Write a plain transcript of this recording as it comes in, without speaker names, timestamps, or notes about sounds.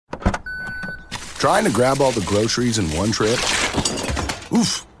Trying to grab all the groceries in one trip?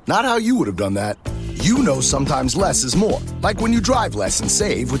 Oof, not how you would have done that. You know sometimes less is more. Like when you drive less and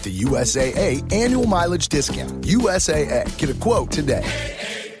save with the USAA annual mileage discount. USAA. Get a quote today.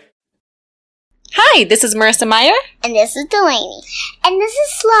 Hi, this is Marissa Meyer. And this is Delaney. And this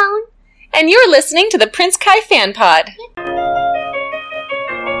is Sloan. And you're listening to the Prince Kai Fan Pod.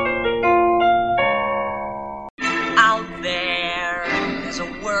 Out there's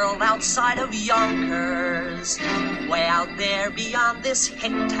a world outside of Yonkers. Way out there beyond this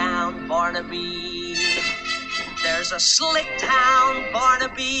hick town, Barnaby. There's a slick town,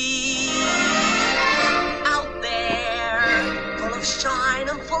 Barnaby. Out there, full of shine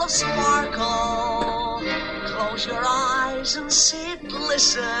and full of sparkle. Close your eyes and sit,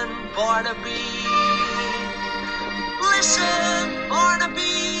 listen, Barnaby. Listen, Barnaby.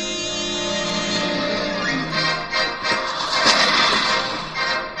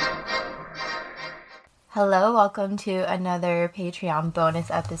 Hello, welcome to another Patreon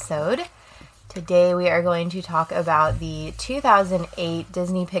bonus episode. Today we are going to talk about the 2008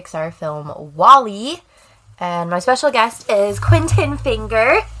 Disney Pixar film WALL-E, and my special guest is Quentin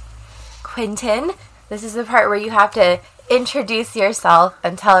Finger. Quentin, this is the part where you have to introduce yourself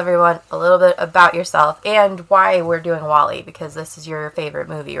and tell everyone a little bit about yourself and why we're doing WALL-E, because this is your favorite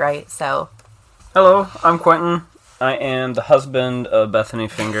movie, right? So, hello, I'm Quentin. I am the husband of Bethany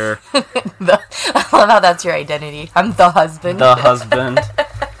Finger. I love how that's your identity. I'm the husband. The husband.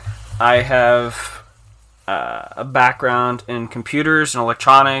 I have a background in computers and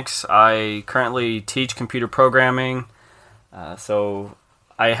electronics. I currently teach computer programming. So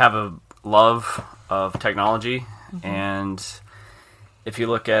I have a love of technology. Mm-hmm. And if you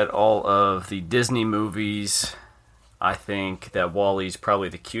look at all of the Disney movies, I think that WALL-E's probably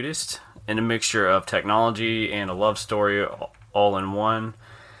the cutest. And a mixture of technology and a love story all in one.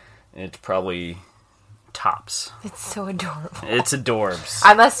 It's probably tops. It's so adorable. It's adorbs.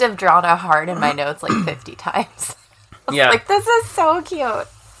 I must have drawn a heart in my notes like 50 times. Yeah. Like, this is so cute.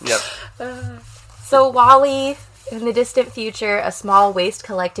 Yep. So WALL-E, in the distant future, a small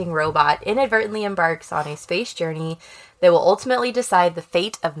waste-collecting robot inadvertently embarks on a space journey that will ultimately decide the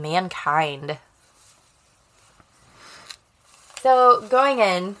fate of mankind. So, going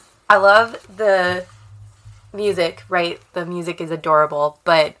in, I love the music, right? The music is adorable,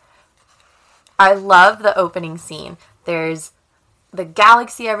 but I love the opening scene. There's the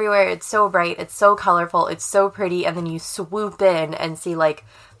galaxy everywhere. It's so bright. It's so colorful. It's so pretty. And then you swoop in and see, like,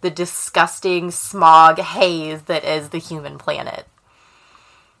 the disgusting smog haze that is the human planet.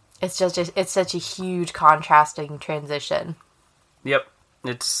 It's just it's such a huge contrasting transition. Yep.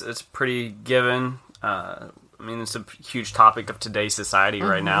 It's pretty given. I mean, it's a huge topic of today's society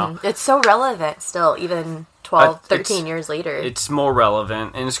right now. It's so relevant still, even 12, 13 years later. It's more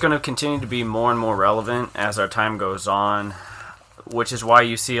relevant, and it's going to continue to be more and more relevant as our time goes on, which is why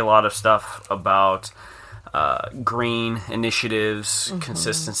you see a lot of stuff about green initiatives,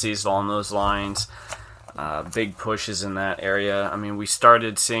 consistencies along those lines, big pushes in that area. I mean, we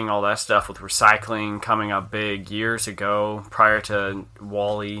started seeing all that stuff with recycling coming up big years ago, prior to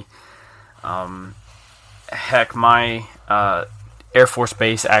WALL-E. Heck, my Air Force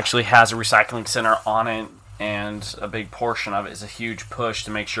Base actually has a recycling center on it, and a big portion of it is a huge push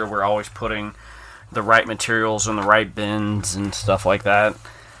to make sure we're always putting the right materials in the right bins and stuff like that.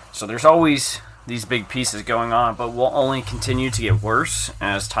 So there's always these big pieces going on, but we'll only continue to get worse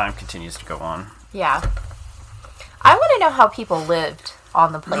as time continues to go on. Yeah. I want to know how people lived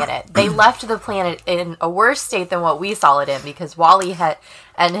on the planet. They left the planet in a worse state than what we saw it in, because WALL-E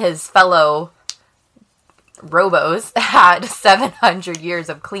and his fellow Robos had 700 years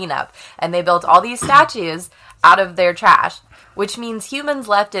of cleanup, and they built all these statues out of their trash, which means humans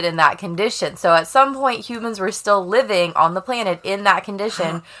left it in that condition. So at some point, humans were still living on the planet in that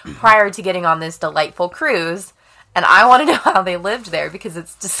condition prior to getting on this delightful cruise. And I want to know how they lived there, because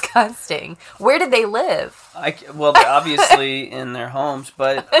it's disgusting. Where did they live? Well, they're obviously in their homes,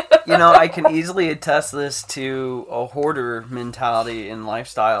 but, I can easily attest this to a hoarder mentality and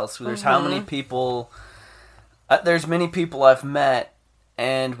lifestyle. So there's how many people... there's many people I've met,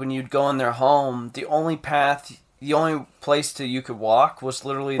 and when you'd go in their home, the only place you could walk was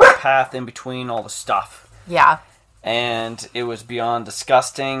literally the path in between all the stuff. Yeah. And it was beyond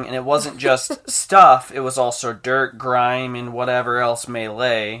disgusting, and it wasn't just stuff, it was also dirt, grime, and whatever else may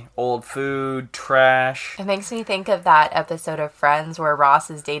lay. Old food, trash. It makes me think of that episode of Friends where Ross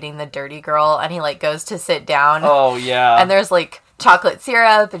is dating the dirty girl, and he, goes to sit down. Oh, yeah. And there's, chocolate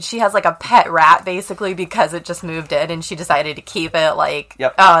syrup, and she has, a pet rat, basically, because it just moved in, and she decided to keep it,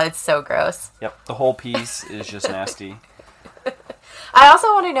 Yep. Oh, it's so gross. Yep, the whole piece is just nasty. I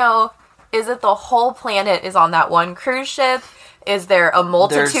also want to know, Is it the whole planet is on that one cruise ship? Is there a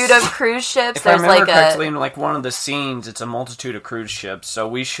multitude of cruise ships? If I remember correctly, in like one of the scenes, it's a multitude of cruise ships. So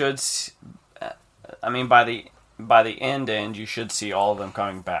we should, I mean, by the end, you should see all of them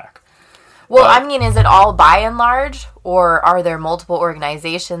coming back. Well, I mean, is it all by and large, or are there multiple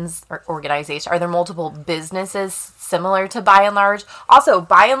organizations? Are there multiple businesses similar to by and large? Also,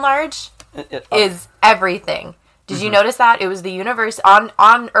 by and large is everything. Did you notice that? It was the universe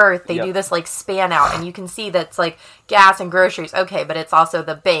on Earth. They do this like span out, and you can see that's like gas and groceries. Okay, but it's also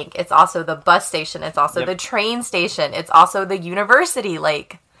the bank. It's also the bus station. It's also the train station. It's also the university.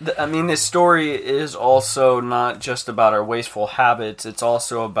 Like, I mean, this story is also not just about our wasteful habits. It's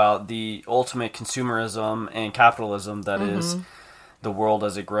also about the ultimate consumerism and capitalism that is the world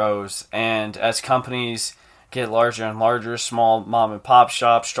as it grows. And as companies get larger and larger, small mom and pop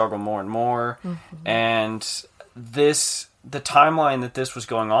shops struggle more and more. And the timeline that this was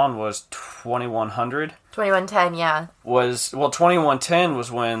going on was 2100. 2110, yeah. 2110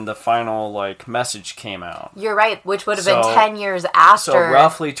 was when the final like message came out. You're right, which would have been 10 years after. So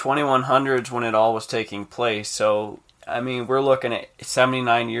roughly 2100 is when it all was taking place. So I mean, we're looking at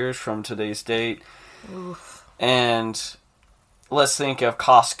 79 years from today's date. Oof. And let's think of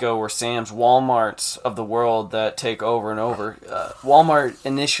Costco or Sam's, Walmarts of the world that take over and over. Walmart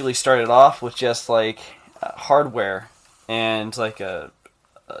initially started off with just like hardware and like a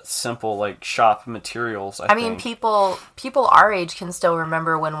simple like shop materials. I think. Mean, people our age can still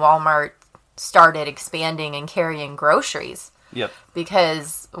remember when Walmart started expanding and carrying groceries. Yep.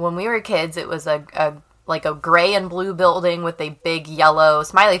 Because when we were kids, it was a gray and blue building with a big yellow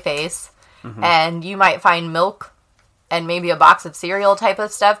smiley face, and you might find milk and maybe a box of cereal type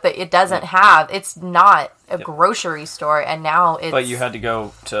of stuff, but it's not a grocery store, and now it's... But you had to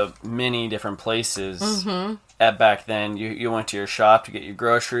go to many different places. Back then, you went to your shop to get your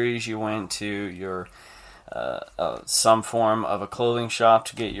groceries, you went to your some form of a clothing shop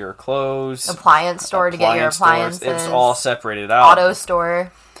to get your clothes. Appliance store to get your appliances. It's all separated out. Auto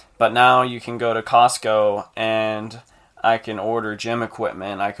store. But now you can go to Costco and I can order gym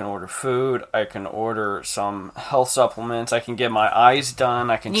equipment, I can order food, I can order some health supplements, I can get my eyes done,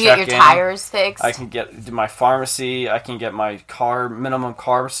 I can check in. You get your tires fixed. I can get my pharmacy, I can get my minimum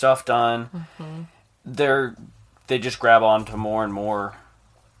carb stuff done. They just grab onto more and more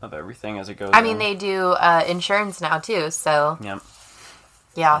of everything as it goes. I mean, they do insurance now too, so... Yep.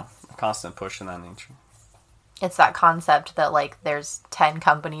 Yeah. A constant push in that nature. It's that concept that, like, there's 10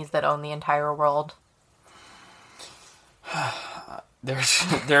 companies that own the entire world. There's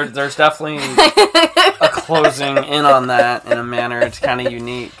definitely a closing in on that in a manner. It's kind of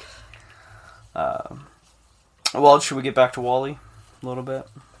unique. Well, should we get back to WALL-E a little bit?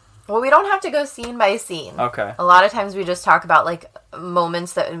 Well, we don't have to go scene by scene. Okay. A lot of times we just talk about, like,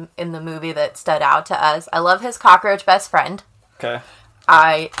 moments that in the movie that stood out to us. I love his cockroach best friend. Okay.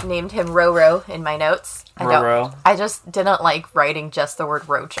 I named him Roro in my notes. Roro. I just didn't like writing just the word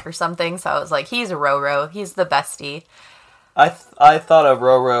roach or something, so I was like, he's a Roro. He's the bestie. I thought of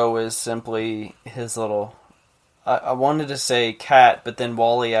Roro as simply his little... I wanted to say cat, but then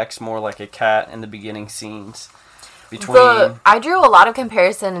WALL-E acts more like a cat in the beginning scenes. I drew a lot of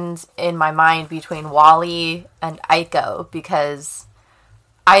comparisons in my mind between WALL-E and Aiko, because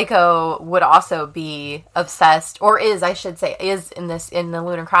Aiko would also be obsessed, or is, I should say, is in the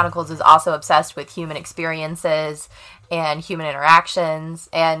Lunar Chronicles, is also obsessed with human experiences and human interactions,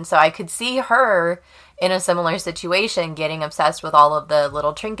 and so I could see her in a similar situation, getting obsessed with all of the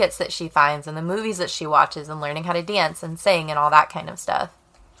little trinkets that she finds and the movies that she watches and learning how to dance and sing and all that kind of stuff.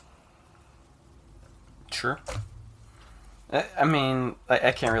 Sure. I mean,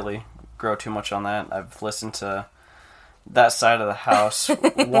 I can't really grow too much on that. I've listened to that side of the house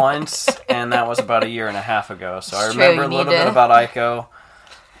once, and that was about 1.5 years ago. So I remember a little bit about Aiko,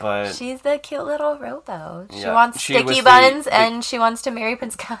 but... She's the cute little robo. She Yeah, wants she sticky was buns, and she wants to marry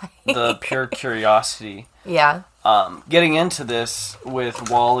Prince Kai. the pure curiosity. Yeah. Getting into this with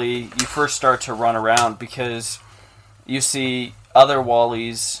WALL-E, you first start to run around because you see other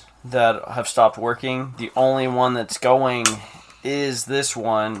WALL-Es that have stopped working. The only one that's going is this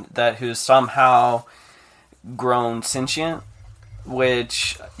one who's somehow grown sentient,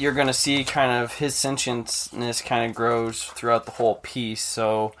 which you're going to see kind of his sentientness kind of grows throughout the whole piece.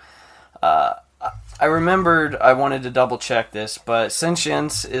 So I remembered I wanted to double check this, but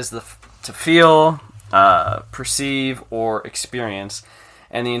sentience is to feel, perceive, or experience,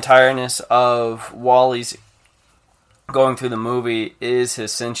 and the entireness of WALL-E's going through the movie is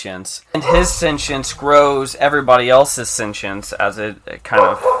his sentience. And his sentience grows everybody else's sentience as it kind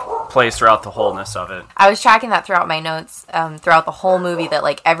of plays throughout the wholeness of it. I was tracking that throughout my notes, throughout the whole movie, that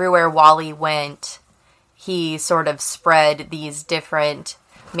like everywhere Wally went, he sort of spread these different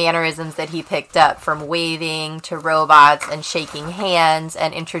mannerisms that he picked up, from waving to robots and shaking hands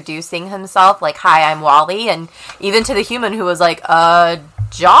and introducing himself like, "Hi, I'm Wally," and even to the human who was like,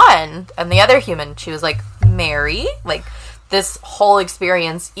 John, and the other human, she was like, "Mary." Like, this whole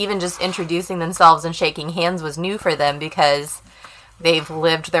experience, even just introducing themselves and shaking hands, was new for them because they've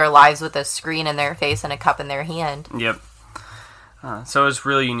lived their lives with a screen in their face and a cup in their hand. Yep. So it's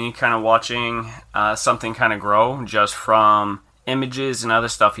really unique kind of watching something kind of grow just from images and other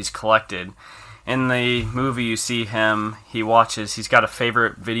stuff he's collected. In the movie, you see him, he's got a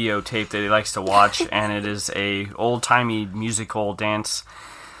favorite videotape that he likes to watch, and it is a old-timey musical dance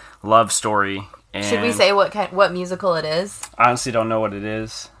love story. And should we say what musical it is? I honestly don't know what it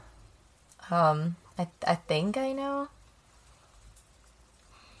is. I think I know.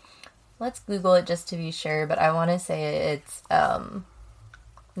 Let's Google it just to be sure, but I want to say it's,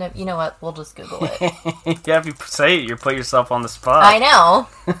 no, you know what? We'll just Google it. Yeah, if you say it, you put yourself on the spot. I know.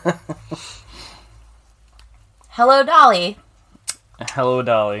 Hello, Dolly. Hello,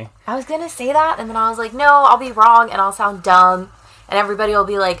 Dolly. I was going to say that, and then I was like, no, I'll be wrong, and I'll sound dumb, and everybody will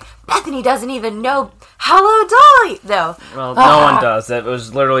be like, Bethany doesn't even know Hello, Dolly. No. Well, no one does. That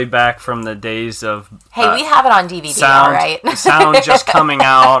was literally back from the days of... Hey, we have it on DVD, sound, all right? Sound just coming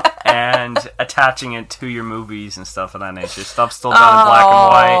out and attaching it to your movies and stuff of that nature. Stuff's still done in black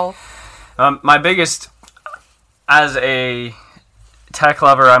and white. My biggest... As a tech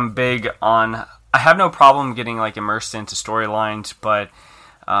lover, I'm big on... I have no problem getting like immersed into storylines, but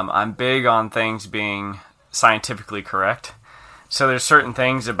I'm big on things being scientifically correct. So there's certain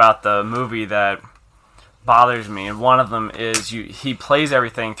things about the movie that bothers me, and one of them is he plays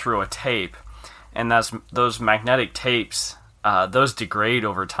everything through a tape, and those magnetic tapes, those degrade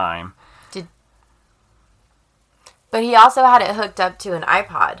over time. But he also had it hooked up to an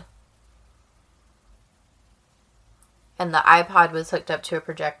iPod. And the iPod was hooked up to a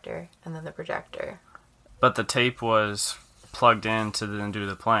projector, and then the projector. But the tape was plugged in to then do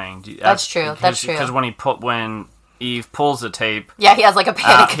the playing. That's true. That's true. Because when Eve pulls the tape, yeah, he has like a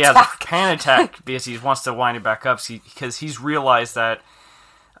panic attack. He has a panic attack because he wants to wind it back up. Because he's realized that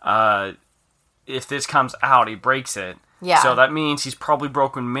if this comes out, he breaks it. Yeah. So that means he's probably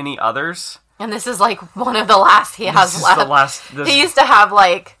broken many others. And this is like one of the last he has left. He used to have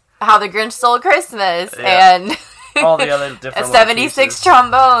like How the Grinch Stole Christmas and all the other different 76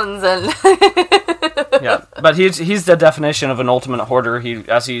 trombones and yeah, but he's the definition of an ultimate hoarder.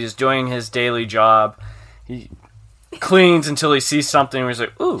 As he's doing his daily job, he cleans until he sees something where he's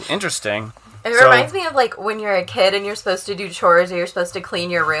like, ooh, interesting. It reminds me of like when you're a kid and you're supposed to do chores or you're supposed to clean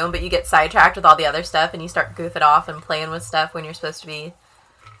your room, but you get sidetracked with all the other stuff and you start goofing off and playing with stuff when you're supposed to be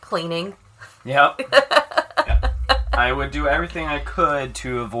cleaning. Yep. Yeah. I would do everything I could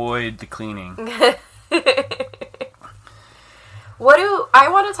to avoid the cleaning. I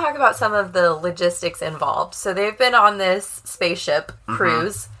want to talk about some of the logistics involved. So they've been on this spaceship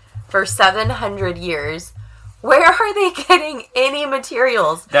cruise for 700 years. Where are they getting any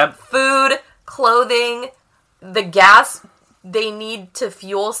materials? Food, clothing, the gas they need to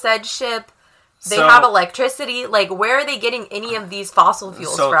fuel said ship. They have electricity. Like, where are they getting any of these fossil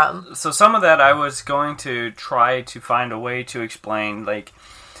fuels from? So some of that I was going to try to find a way to explain. Like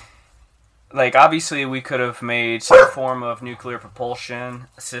obviously we could have made some form of nuclear propulsion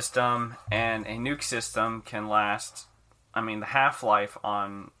system, and a nuke system can last, I mean, the half-life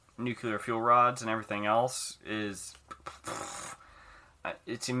on nuclear fuel rods and everything else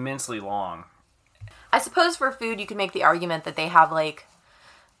it's immensely long. I suppose for food you could make the argument that they have like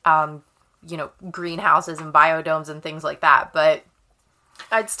greenhouses and biodomes and things like that, but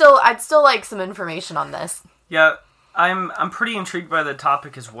I'd still like some information on this. Yeah, I'm pretty intrigued by the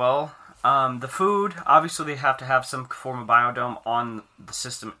topic as well. The food, obviously they have to have some form of biodome on the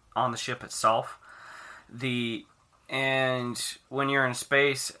system, on the ship itself. And when you're in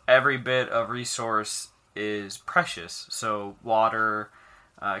space, every bit of resource is precious. So water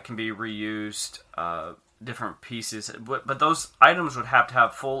can be reused, different pieces. But those items would have to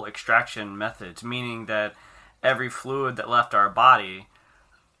have full extraction methods, meaning that every fluid that left our body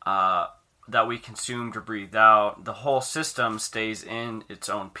that we consumed or breathed out, the whole system stays in its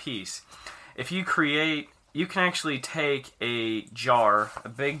own piece. If you can actually take a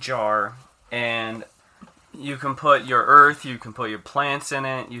big jar, and you can put your earth, you can put your plants in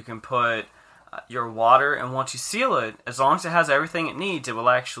it, you can put your water, and once you seal it, as long as it has everything it needs, it will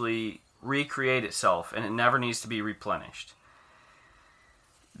actually recreate itself, and it never needs to be replenished.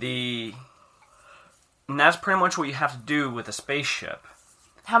 And that's pretty much what you have to do with a spaceship.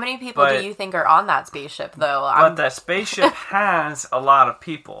 How many people do you think are on that spaceship, though? But that spaceship has a lot of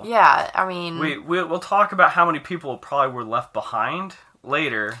people. Yeah, I mean... We'll talk about how many people probably were left behind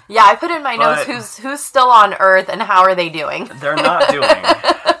later. Yeah, I put in my notes who's still on Earth and how are they doing. They're not doing.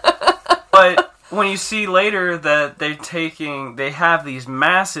 But when you see later that they have these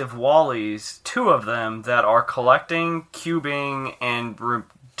massive Wallies, 2 of them, that are collecting, cubing, and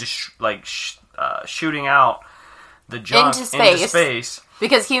shooting out the junk into space.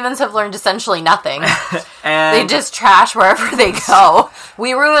 Because humans have learned essentially nothing. And they just trash wherever they go.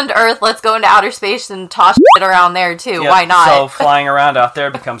 We ruined Earth, let's go into outer space and toss shit around there too. Why not? So flying around out there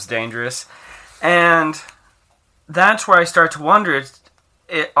becomes dangerous. And that's where I start to wonder,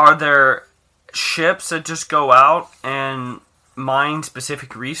 are there ships that just go out and mine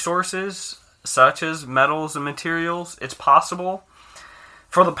specific resources, such as metals and materials? It's possible.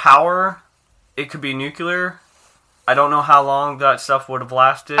 For the power, it could be nuclear. I don't know how long that stuff would have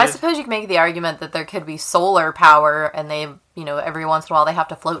lasted. I suppose you could make the argument that there could be solar power, and they, every once in a while they have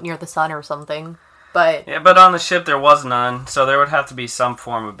to float near the sun or something. But on the ship there was none, so there would have to be some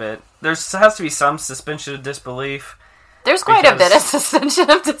form of it. There has to be some suspension of disbelief. There's quite a bit of suspension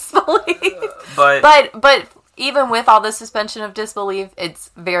of disbelief. But even with all the suspension of disbelief,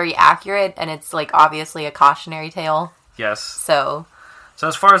 it's very accurate, and it's obviously a cautionary tale. Yes. So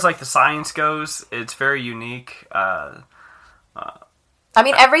as far as the science goes, it's very unique.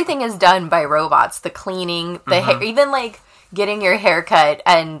 Everything is done by robots. The cleaning, the hair, even getting your hair cut,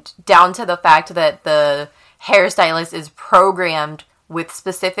 and down to the fact that the hairstylist is programmed with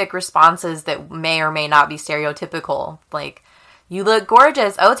specific responses that may or may not be stereotypical. You look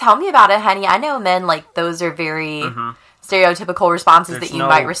gorgeous. Oh, tell me about it, honey. I know men, those are very stereotypical responses that you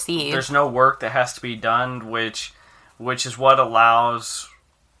might receive. There's no work that has to be done, which is what allows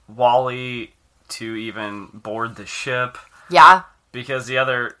Wally to even board the ship. Yeah. Because the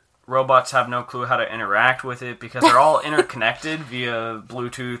other robots have no clue how to interact with it, because they're all interconnected via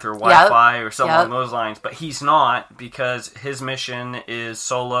Bluetooth or Wi-Fi or something along those lines. But he's not, because his mission is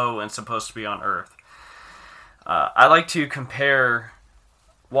solo and supposed to be on Earth. I like to compare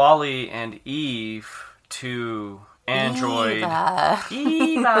Wally and Eve to Android.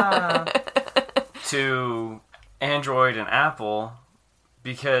 Eva. To Android and Apple,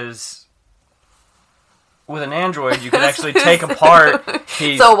 because with an Android you can actually take apart.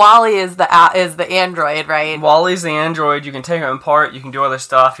 So Wally is the Android, right? Wally's the Android. You can take him apart. You can do other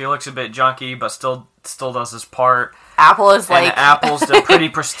stuff. He looks a bit junky, but still does his part. Apple is Apple's pretty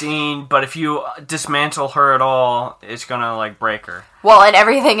pristine, but if you dismantle her at all, it's gonna break her. Well, and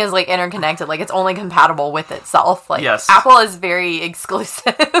everything is interconnected. It's only compatible with itself. Yes. Apple is very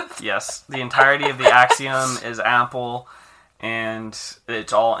exclusive. Yes, the entirety of the Axiom is Apple, and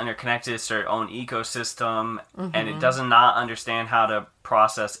it's all interconnected. It's their own ecosystem, and it does not understand how to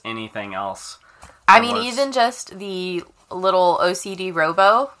process anything else. Even just the little OCD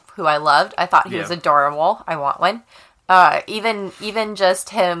Robo, who I loved. I thought he was adorable. I want one. Even just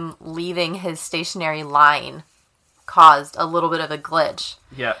him leaving his stationary line caused a little bit of a glitch.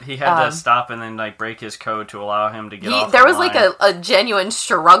 Yeah, he had to stop and then break his code to allow him to get off. There was line. a genuine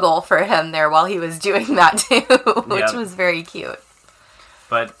struggle for him there while he was doing that too, which was very cute.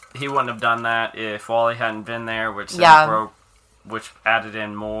 But he wouldn't have done that if Wally hadn't been there, which added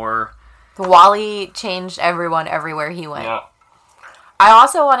in more. Wally changed everyone everywhere he went. Yeah. I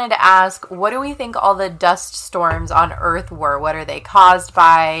also wanted to ask, what do we think all the dust storms on Earth were? What are they caused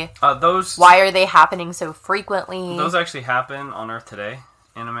by? Why are they happening so frequently? Those actually happen on Earth today,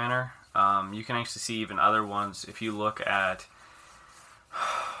 in a manner. You can actually see even other ones. If you look at...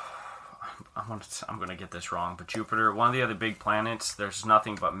 I'm going to get this wrong, but Jupiter, one of the other big planets, there's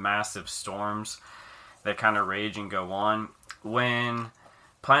nothing but massive storms that kind of rage and go on. When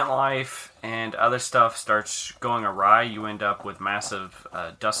plant life and other stuff starts going awry, you end up with massive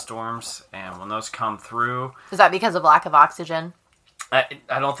dust storms, and when those come through... Is that because of lack of oxygen? I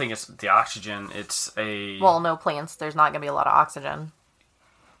don't think it's the oxygen, it's a... Well, no plants, there's not going to be a lot of oxygen.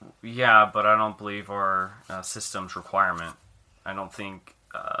 Yeah, but I don't believe our system's requirement. I don't think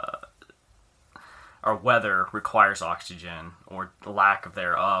our weather requires oxygen, or lack of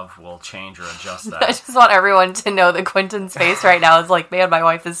thereof will change or adjust that. I just want everyone to know that Quentin's face right now is man, my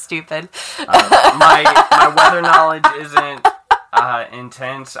wife is stupid. My weather knowledge isn't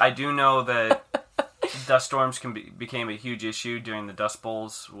intense. I do know that dust storms became a huge issue during the Dust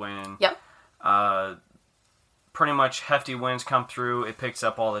Bowls when pretty much hefty winds come through. It picks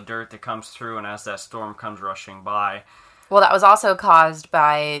up all the dirt that comes through, and as that storm comes rushing by... Well, that was also caused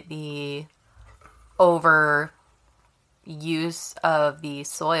by the overuse of the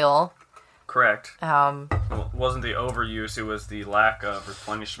soil. Correct. Um, It wasn't the overuse, it was the lack of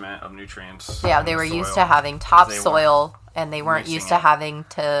replenishment of nutrients. yeah, in they the were used soil. to having They topsoil, and they weren't mixing used to it. having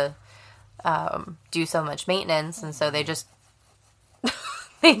to do so much maintenance, and so they just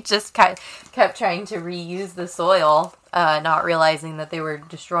kept trying to reuse the soil, not realizing that they were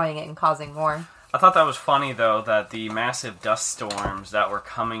destroying it and causing more. I thought that was funny, though, that the massive dust storms that were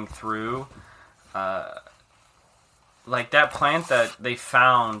coming through, like that plant that they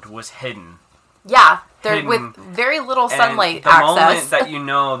found was hidden. Yeah, they're Hidden. with very little And sunlight the access. moment that you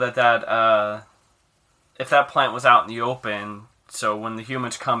know that if that plant was out in the open, so when the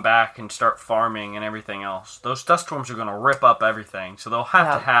humans come back and start farming and everything else, those dust storms are going to rip up everything. So they'll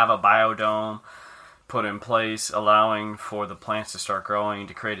have to have a biodome put in place, allowing for the plants to start growing,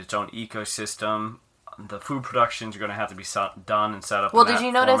 to create its own ecosystem. The food productions are going to have to be done and set up. Well, in did that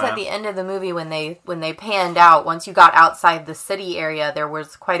you notice format. at the end of the movie when they panned out, once you got outside the city area, there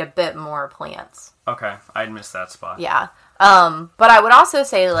was quite a bit more plants. Okay, I'd missed that spot. Yeah. But I would also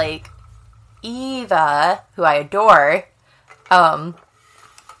say, like, Eva, who I adore,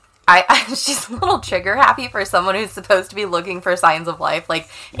 she's a little trigger happy for someone who's supposed to be looking for signs of life. Like,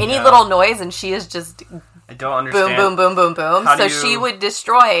 any Yeah. little noise and she is just I don't understand. boom, boom, boom, boom, boom. How So do you- she would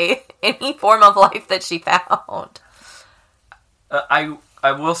destroy any form of life that she found. I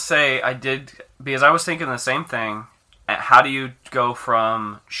will say I did, because I was thinking the same thing. How do you go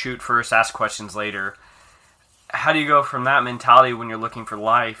from shoot first, ask questions later? How do you go from that mentality when you're looking for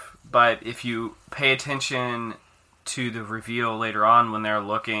life? But if you pay attention to the reveal later on when they're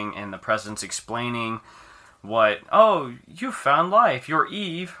looking and the president's explaining oh, you found life, you're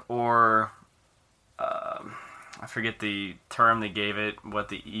Eve, or I forget the term they gave it, what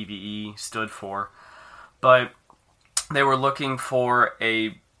the EVE stood for, but they were looking for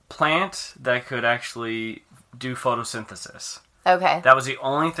a plant that could actually do photosynthesis. Okay. That was the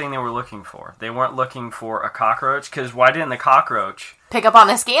only thing they were looking for. They weren't looking for a cockroach, because why didn't the cockroach Pick up on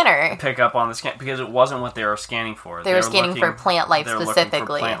the scanner. pick up on the scan? Because it wasn't what they were scanning for. They were scanning for plant life they were looking for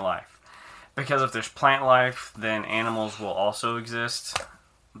specifically. plant life. Because if there's plant life, then animals will also exist.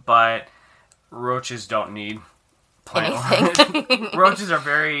 But roaches don't need plant Anything. life. Roaches are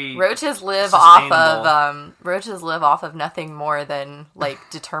very... Roaches live sustainable. off of nothing more than like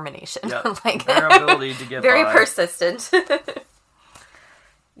determination. Yeah, like their ability to get very by. persistent.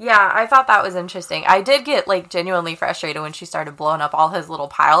 Yeah, I thought that was interesting. I did get like genuinely frustrated when she started blowing up all his little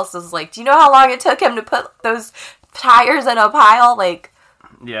piles. I was like, do you know how long it took him to put those tires in a pile? Like,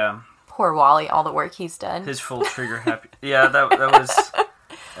 Yeah. poor Wally, all the work he's done. His full trigger happy. Yeah, that was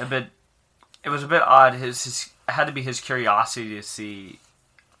a bit... It was a bit odd. His it had to be his curiosity to see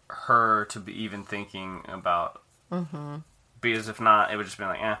her to be even thinking about. Mm-hmm. Because if not, it would just be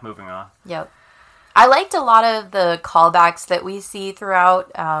like, moving on. Yep. I liked a lot of the callbacks that we see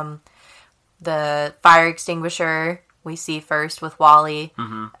throughout. The fire extinguisher we see first with Wally,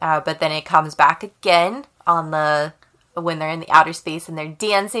 but then it comes back again on when they're in the outer space and they're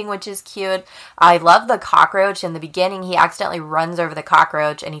dancing, which is cute. I love the cockroach. In the beginning, he accidentally runs over the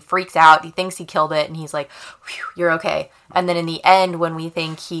cockroach and he freaks out. He thinks he killed it and he's like, "Phew, you're okay." And then in the end, when we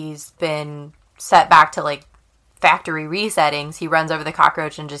think he's been set back to like factory resettings, he runs over the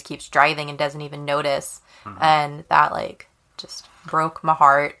cockroach and just keeps driving and doesn't even notice. And that like just broke my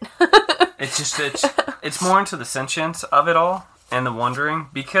heart. It's more into the sentience of it all and the wondering,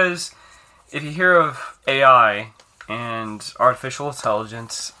 because if you hear of AI and artificial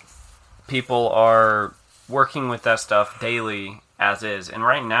intelligence, people are working with that stuff daily as is. And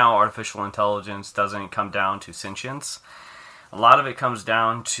right now, artificial intelligence doesn't come down to sentience. A lot of it comes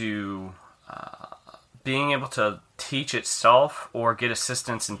down to being able to teach itself or get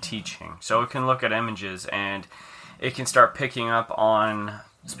assistance in teaching. So it can look at images and it can start picking up on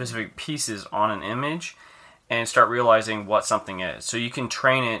specific pieces on an image and start realizing what something is. So you can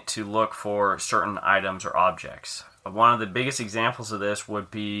train it to look for certain items or objects. One of the biggest examples of this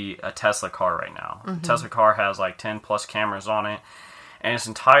would be a Tesla car right now. A Tesla car has like 10 plus cameras on it, and its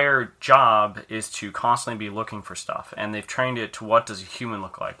entire job is to constantly be looking for stuff. And they've trained it to what does a human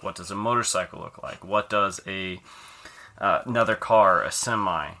look like? What does a motorcycle look like? What does another car, a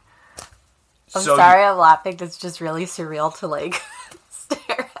semi? I'm sorry I'm laughing. It's just really surreal to like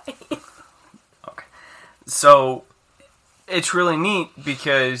stare at you. Okay. So it's really neat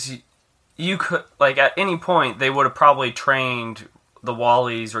because you could, like, at any point they would have probably trained the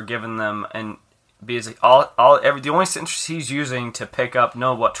Wallies or given them because the only sensors he's using to pick up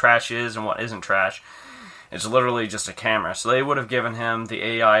what trash is and what isn't trash is literally just a camera. So they would have given him the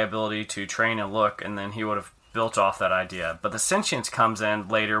AI ability to train and look, and then he would have built off that idea. But the sentience comes in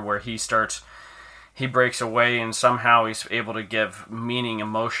later where he starts he breaks away and somehow he's able to give meaning,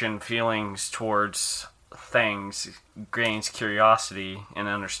 emotion, feelings towards things, gains curiosity and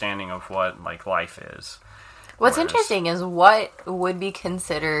understanding of what like life is. What's interesting is what would be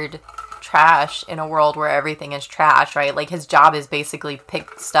considered trash in a world where everything is trash, right? Like his job is basically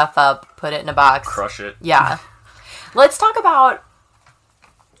pick stuff up, put it in a box, crush it. Yeah. Let's talk about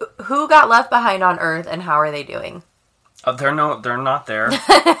who got left behind on Earth and how are they doing? They're not there.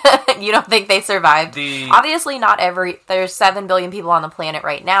 You don't think they survived? Obviously not there's 7 billion people on the planet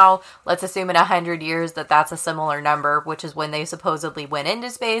right now. Let's assume in 100 years that's a similar number, which is when they supposedly went into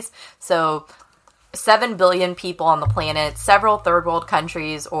space. So 7 billion people on the planet, several third world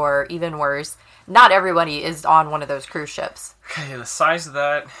countries, or even worse, not everybody is on one of those cruise ships. Okay, the size of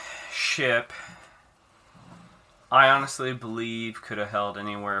that ship, I honestly believe could have held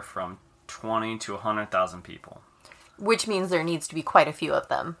anywhere from 20 to 100,000 people. Which means there needs to be quite a few of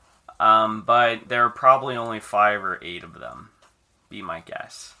them. But there are probably only 5 or 8 of them, be my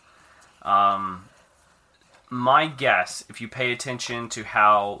guess. My guess, if you pay attention to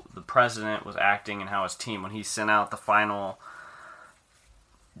how the president was acting and how his team, when he sent out the final,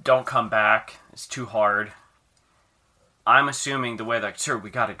 don't come back, it's too hard. I'm assuming the way sir, we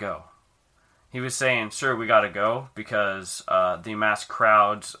gotta go. He was saying, sir, we gotta go, because the mass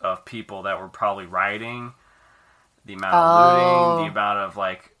crowds of people that were probably rioting, the amount of looting, the amount of,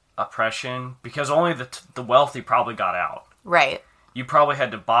 like, oppression, because only the wealthy probably got out. Right. You probably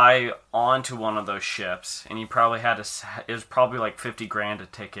had to buy onto one of those ships, and you probably had to, it was probably like $50,000 a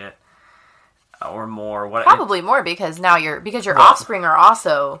ticket, or more. Probably more, because now your offspring are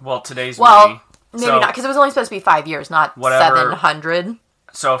also... Well, today's money. Maybe not, because it was only supposed to be 5 years, not 700.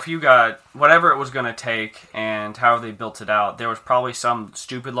 So if you got whatever it was going to take, and however they built it out, there was probably some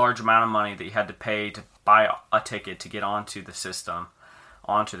stupid large amount of money that you had to pay to buy a ticket to get onto the system,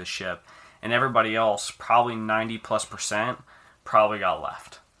 onto the ship. And everybody else, probably 90+%, probably got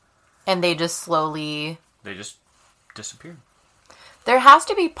left. And they just disappeared. There has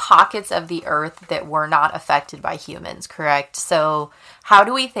to be pockets of the Earth that were not affected by humans, correct? So how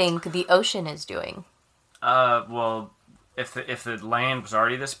do we think the ocean is doing? Well, if the land was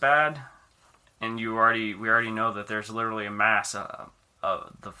already this bad, and we already know that there's literally a mass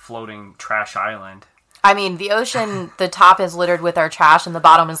of the floating trash island. I mean, the ocean, the top is littered with our trash and the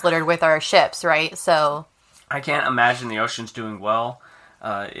bottom is littered with our ships, right? So I can't imagine the ocean's doing well.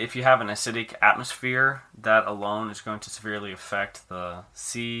 If you have an acidic atmosphere, that alone is going to severely affect the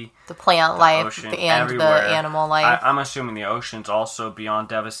sea, the plant life, ocean, and everywhere. the animal life. I'm assuming the ocean's also beyond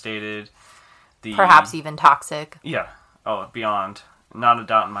devastated. Perhaps even toxic. Yeah. Oh, beyond. Not a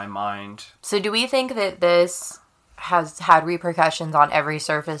doubt in my mind. So do we think that this has had repercussions on every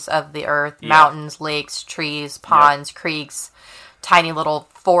surface of the Earth? Yeah. Mountains, lakes, trees, ponds, creeks, tiny little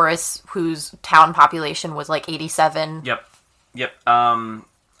forests whose town population was like 87. Yep.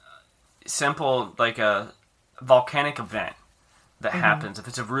 Simple, like a volcanic event that happens. If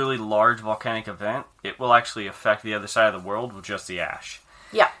it's a really large volcanic event, it will actually affect the other side of the world with just the ash.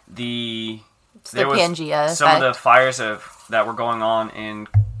 Yeah. It's the Pangea some effect. of the fires that were going on in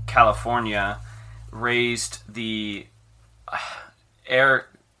California raised the air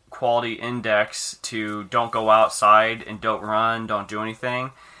quality index to don't go outside and don't run, don't do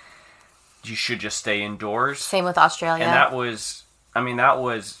anything. You should just stay indoors. Same with Australia. And that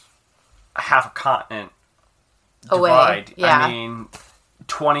was half a continent away. Divide. Yeah. I mean,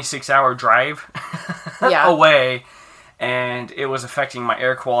 26-hour drive Yeah. away. And it was affecting my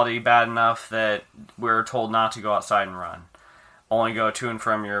air quality bad enough that we were told not to go outside and run. Only go to and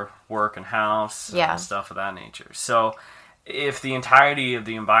from your work and house and stuff of that nature. So if the entirety of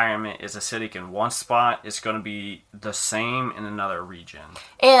the environment is acidic in one spot, it's going to be the same in another region.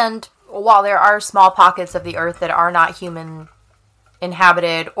 And while there are small pockets of the Earth that are not human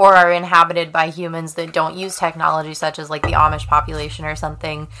inhabited or are inhabited by humans that don't use technology, such as like the Amish population or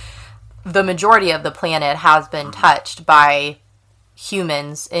something, the majority of the planet has been touched by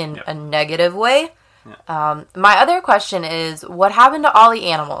humans in a negative way. Yeah. My other question is, what happened to all the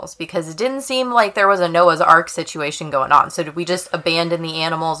animals? Because it didn't seem like there was a Noah's Ark situation going on. So did we just abandon the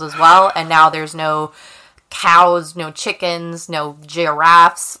animals as well? And now there's no cows, no chickens, no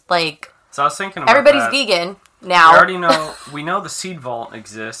giraffes. Like, so I was thinking about everybody's vegan now. We know the seed vault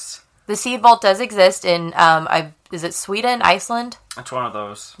exists. The seed vault does exist in, is it Sweden, Iceland? It's one of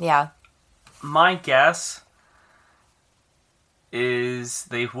those. Yeah. My guess is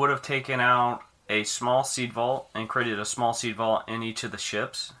they would have taken out a small seed vault and created a small seed vault in each of the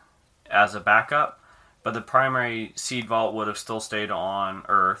ships as a backup, but the primary seed vault would have still stayed on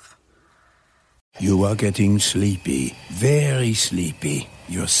Earth. You are getting sleepy, very sleepy.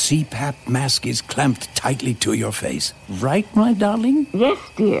 Your CPAP mask is clamped tightly to your face. Right, my darling? Yes,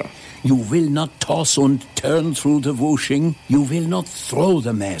 dear. You will not toss and turn through the whooshing. You will not throw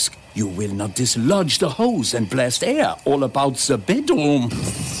the mask. You will not dislodge the hose and blast air all about the bedroom.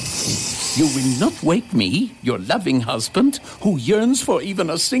 You will not wake me, your loving husband, who yearns for even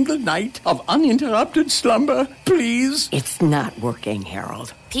a single night of uninterrupted slumber. Please. It's not working,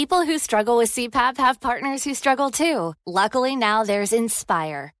 Harold. People who struggle with CPAP have partners who struggle too. Luckily, now there's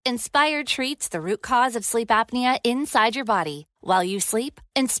Inspire. Inspire treats the root cause of sleep apnea inside your body. While you sleep,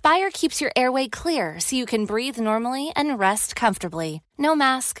 Inspire keeps your airway clear so you can breathe normally and rest comfortably. No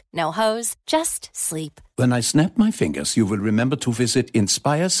mask, no hose, just sleep. When I snap my fingers, you will remember to visit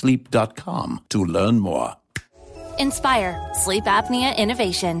inspiresleep.com to learn more. Inspire, sleep apnea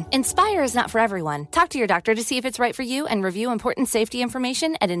innovation. Inspire is not for everyone. Talk to your doctor to see if it's right for you and review important safety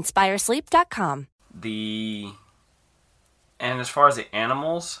information at inspiresleep.com. And as far as the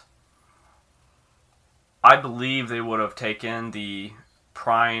animals, I believe they would have taken the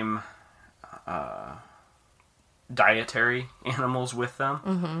prime dietary animals with them.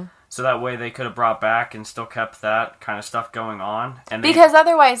 Mm-hmm. So that way they could have brought back and still kept that kind of stuff going on. And because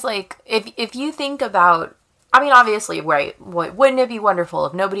otherwise, like, if you think about, I mean, obviously, right, wouldn't it be wonderful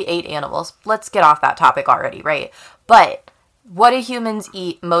if nobody ate animals? Let's get off that topic already, right? But what do humans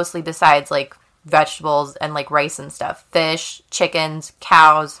eat mostly besides, like, vegetables and, like, rice and stuff? Fish, chickens,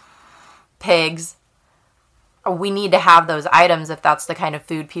 cows, pigs. We need to have those items if that's the kind of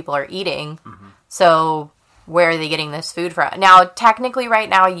food people are eating. Mm-hmm. So where are they getting this food from? Now, technically right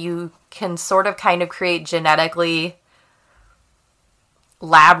now you can sort of kind of create genetically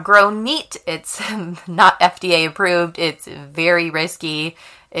lab-grown meat. It's not FDA approved. It's very risky.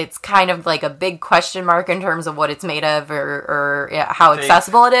 It's kind of like a big question mark in terms of what it's made of or how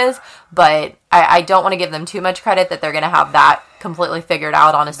accessible it is. But I don't want to give them too much credit that they're going to have that completely figured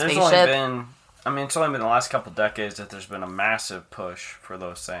out on a spaceship. It's only been the last couple decades that there's been a massive push for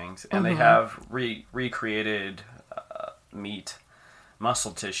those things. And they have recreated meat,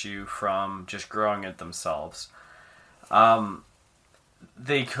 muscle tissue from just growing it themselves.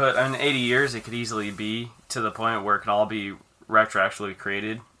 They could, in 80 years, it could easily be to the point where it can all be retroactively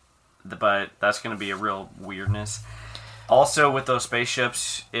created. But that's going to be a real weirdness. Also, with those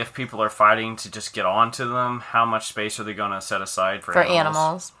spaceships, if people are fighting to just get onto them, how much space are they going to set aside for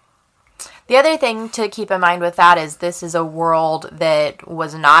animals? The other thing to keep in mind with that is this is a world that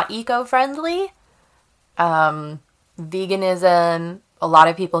was not eco-friendly. Veganism, a lot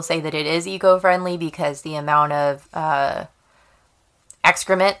of people say that it is eco-friendly because the amount of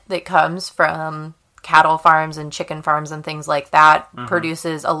excrement that comes from cattle farms and chicken farms and things like that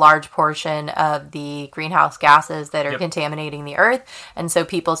produces a large portion of the greenhouse gases that are contaminating the earth. And so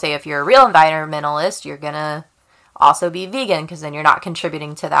people say if you're a real environmentalist, you're going to also be vegan because then you're not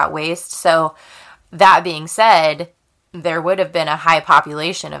contributing to that waste. So that being said, there would have been a high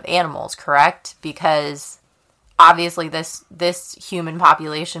population of animals, correct? Because obviously this human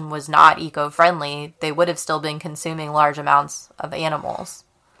population was not eco-friendly. They would have still been consuming large amounts of animals.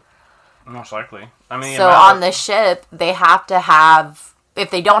 Most likely. I mean, so on the ship, they have to have,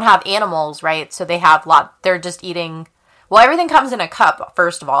 if they don't have animals, right? So they have they're just eating, well, everything comes in a cup,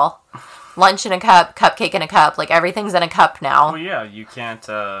 first of all. Lunch in a cup, cupcake in a cup, like everything's in a cup now. Oh yeah, you can't,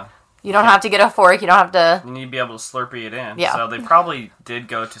 you don't have to get a fork, you don't have to... You need to be able to Slurpee it in. Yeah. So they probably did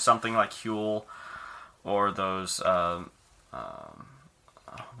go to something like Huel or those, I'm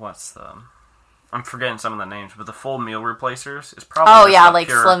forgetting some of the names, but the full meal replacers is probably... Oh yeah, like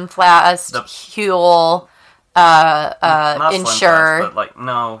Slim Fast, Huel, not Ensure. Slim Fast, but like,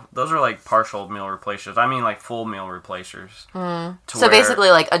 no, those are like partial meal replacers. I mean like full meal replacers. So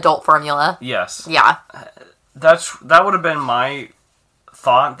basically like adult formula. Yes. Yeah. That would have been my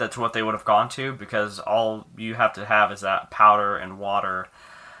thought. That's what they would have gone to, because all you have to have is that powder and water,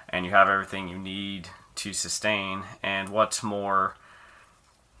 and you have everything you need to sustain. And what's more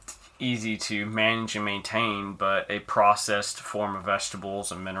easy to manage and maintain but a processed form of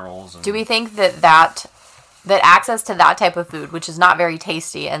vegetables and minerals? And... Do we think that access to that type of food, which is not very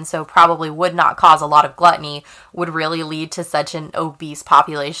tasty and so probably would not cause a lot of gluttony, would really lead to such an obese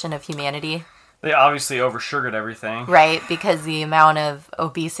population of humanity? They obviously oversugared everything. Right, because the amount of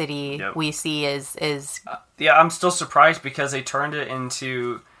obesity we see is... Yeah, I'm still surprised because they turned it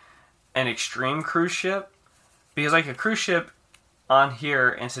into an extreme cruise ship. Because like a cruise ship on here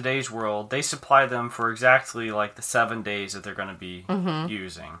in today's world, they supply them for exactly like the 7 days that they're going to be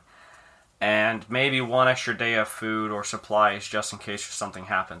using. And maybe one extra day of food or supplies just in case something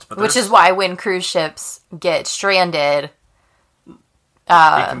happens. But which is why when cruise ships get stranded,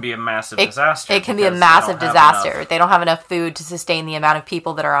 it can be a massive disaster. It can be a massive disaster. They don't have enough food to sustain the amount of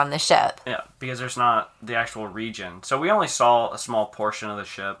people that are on the ship. Yeah, because there's not the actual region. So we only saw a small portion of the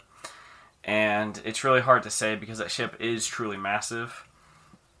ship, and it's really hard to say because that ship is truly massive.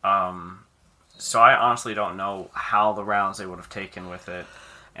 So I honestly don't know how the rounds they would have taken with it.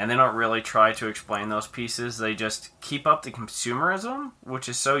 And they don't really try to explain those pieces. They just keep up the consumerism, which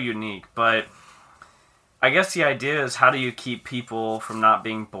is so unique. But I guess the idea is, how do you keep people from not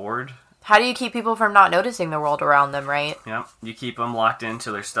being bored? How do you keep people from not noticing the world around them, right? Yeah, you keep them locked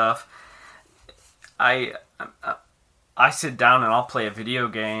into their stuff. I sit down and I'll play a video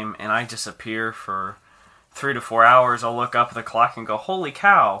game and I disappear for 3 to 4 hours. I'll look up at the clock and go, holy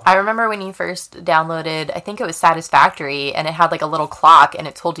cow. I remember when you first downloaded, I think it was Satisfactory, and it had like a little clock and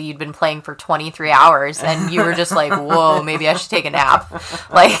it told you you'd been playing for 23 hours and you were just like, whoa, maybe I should take a nap.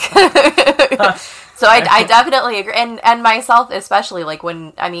 Like, so I definitely agree. And myself especially, like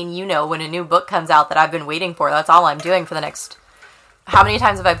when a new book comes out that I've been waiting for, that's all I'm doing for the next... How many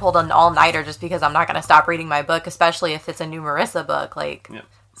times have I pulled an all-nighter just because I'm not going to stop reading my book, especially if it's a new Marissa book, like... Yep.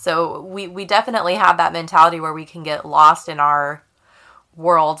 So we definitely have that mentality where we can get lost in our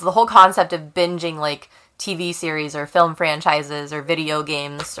worlds. The whole concept of binging like TV series or film franchises or video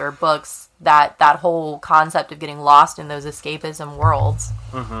games or books, that whole concept of getting lost in those escapism worlds.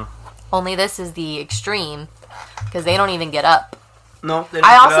 Mm-hmm. Only this is the extreme because they don't even get up. No,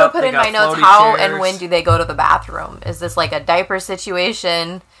 I also put in my notes, how and when do they go to the bathroom? Is this like a diaper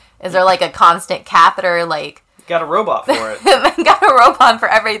situation? Is there like a constant catheter? Like... Got a robot for it. Got a robot for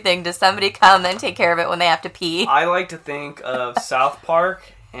everything. Does somebody come and take care of it when they have to pee? I like to think of South Park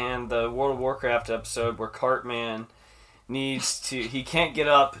and the World of Warcraft episode where Cartman he can't get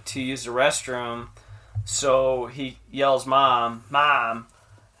up to use the restroom, so he yells, "Mom, Mom,"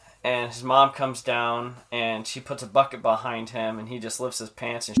 and his mom comes down and she puts a bucket behind him and he just lifts his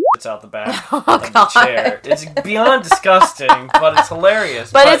pants and shits out the back of the chair. It's beyond disgusting, but it's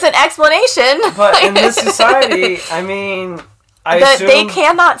hilarious. But it's an explanation. But in this society, I mean, assume... They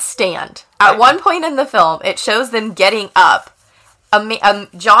cannot stand. At one point in the film, it shows them getting up.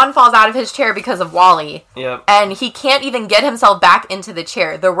 John falls out of his chair because of Wally. Yep. And he can't even get himself back into the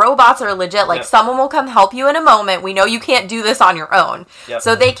chair. The robots are legit. Like, someone will come help you in a moment. We know you can't do this on your own. Yep.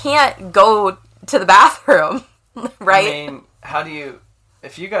 So they can't go to the bathroom, right? I mean, how do you...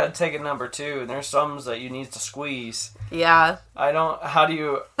 If you gotta take a number 2 and there's some that you need to squeeze... Yeah. How do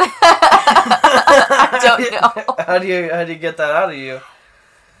you... I don't know. How do you get that out of you?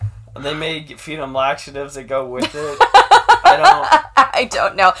 They may feed them laxatives that go with it. I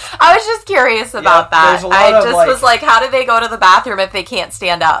don't know. I was just curious about that. I just was like, how do they go to the bathroom if they can't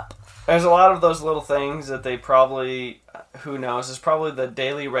stand up? There's a lot of those little things that they probably, who knows, it's probably the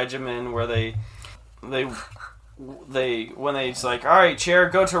daily regimen where they when it's like, all right, chair,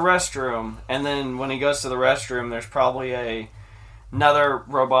 go to restroom. And then when he goes to the restroom, there's probably another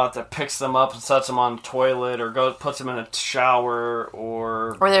robot that picks them up and sets them on the toilet or puts them in a shower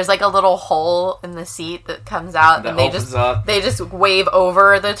or there's like a little hole in the seat that comes out and they just wave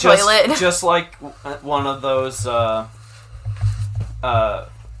over the toilet. Just like one of those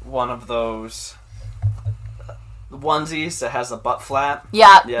onesies that has a butt flap.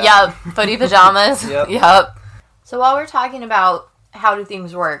 Yeah. Footy pajamas. Yep. So while we're talking about how do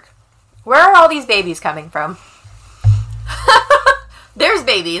things work, where are all these babies coming from? There's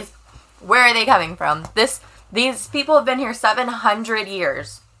babies. Where are they coming from? These people have been here 700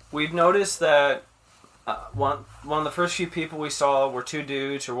 years. We've noticed that one of the first few people we saw were 2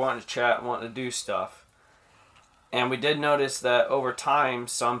 dudes who wanted to chat and wanted to do stuff. And we did notice that over time,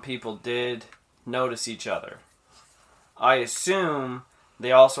 some people did notice each other. I assume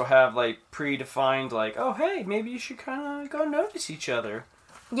they also have like predefined, like, oh hey, maybe you should kind of go notice each other.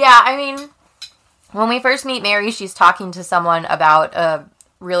 Yeah, I mean... When we first meet Mary, she's talking to someone about a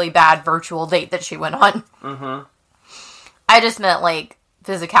really bad virtual date that she went on. Mm-hmm. I just meant, like,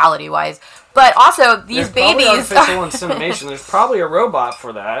 physicality-wise. But also, these babies... artificial insemination. There's probably a robot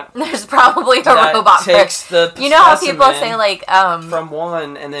for that. There's probably a robot for takes the You know how people say, like... from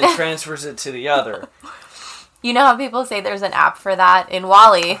one and then transfers it to the other. You know how people say there's an app for that? In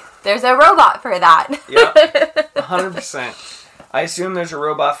WALL-E, there's a robot for that. Yep, 100%. I assume there's a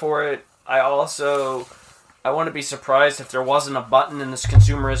robot for it. I wouldn't be surprised if there wasn't a button in this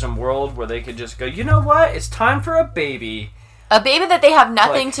consumerism world where they could just go, you know what? It's time for a baby. A baby that they have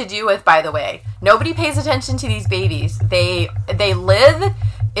nothing to do with, by the way. Nobody pays attention to these babies. They live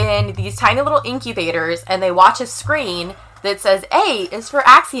in these tiny little incubators and they watch a screen that says A is for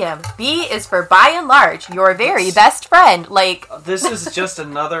Axiom, B is for by and large, your very best friend. Like, this is just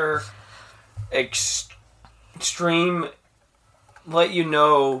another extreme let you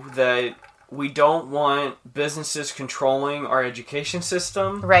know that we don't want businesses controlling our education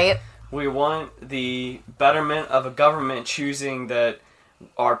system. Right. We want the betterment of a government choosing that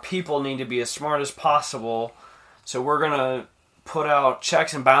our people need to be as smart as possible. So we're going to put out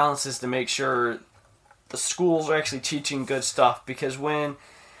checks and balances to make sure the schools are actually teaching good stuff. Because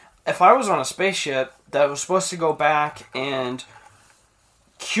if I was on a spaceship that was supposed to go back and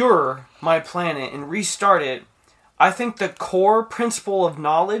cure my planet and restart it, I think the core principle of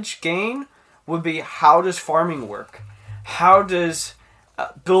knowledge gain would be, how does farming work? How does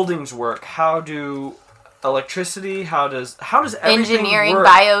buildings work? How do electricity? How does everything engineering, work?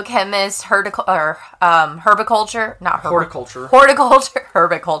 biochemist, herbiculture, not horticulture.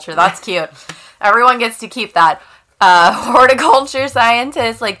 Herbiculture. That's cute. Everyone gets to keep that. Horticulture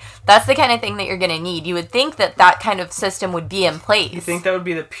scientists, like, that's the kind of thing that you're going to need. You would think that kind of system would be in place. You think that would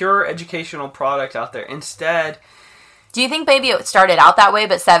be the pure educational product out there. Instead, do you think maybe it started out that way,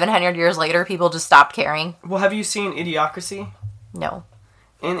 but 700 years later, people just stopped caring? Well, have you seen Idiocracy? No.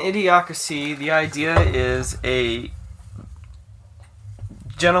 In Idiocracy, the idea is a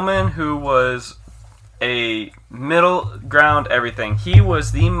gentleman who was a middle ground everything. He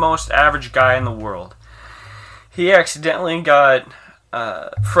was the most average guy in the world. He accidentally got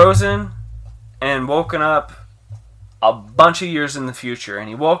frozen and woken up a bunch of years in the future. And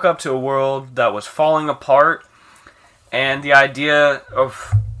he woke up to a world that was falling apart. And the idea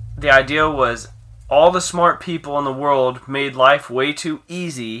was all the smart people in the world made life way too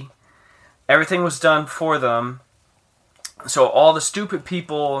easy. Everything was done for them. So all the stupid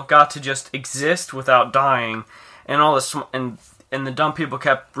people got to just exist without dying, and and the dumb people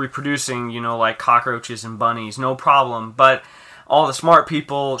kept reproducing, like cockroaches and bunnies, no problem. But all the smart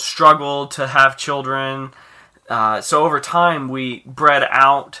people struggled to have children. So over time, we bred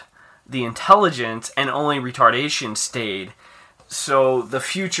out the intelligence, and only retardation stayed. So the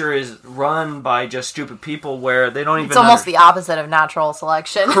future is run by just stupid people, where they don't even... It's almost the opposite of natural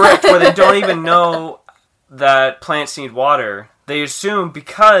selection. Correct, where they don't even know that plants need water. They assume,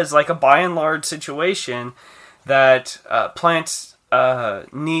 because, like a by and large situation, that plants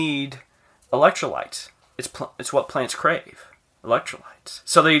need electrolytes. It's what plants crave, electrolytes.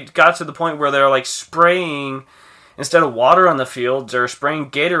 So they got to the point where they're like spraying... Instead of water on the fields, they're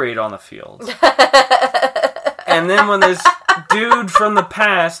spraying Gatorade on the fields. And then when this dude from the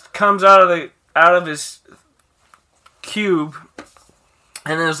past comes out of his cube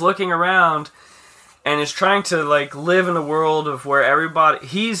and is looking around and is trying to like live in a world of where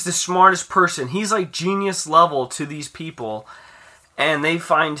he's the smartest person. He's like genius level to these people, and they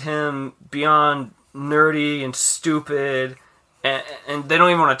find him beyond nerdy and stupid, and they don't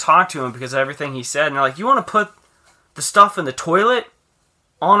even want to talk to him because of everything he said. And they're like, "You want to put the stuff in the toilet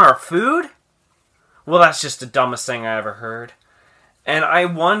on our food?" Well, that's just the dumbest thing I ever heard. And I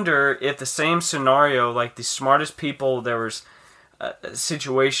wonder if the same scenario, like the smartest people, there was a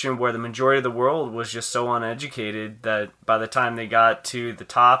situation where the majority of the world was just so uneducated that by the time they got to the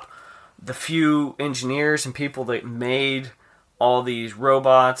top, the few engineers and people that made all these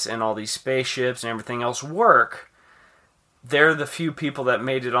robots and all these spaceships and everything else work, they're the few people that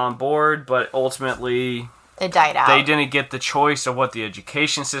made it on board, but ultimately... It died out. They didn't get the choice of what the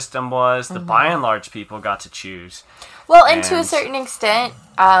education system was. The by and large people got to choose. Well, and to a certain extent,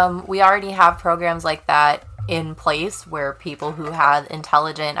 we already have programs like that in place where people who have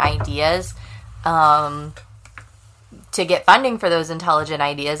intelligent ideas, to get funding for those intelligent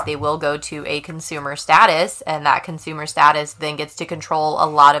ideas, they will go to a consumer status, and that consumer status then gets to control a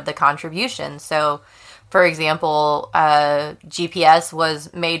lot of the contributions. So, for example, GPS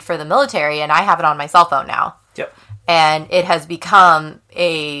was made for the military, and I have it on my cell phone now. Yep. And it has become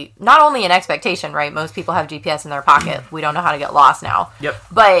not only an expectation, right? Most people have GPS in their pocket. We don't know how to get lost now. Yep.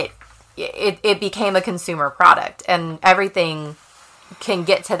 But it became a consumer product, and everything can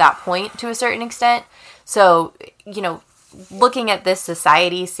get to that point to a certain extent. So, looking at this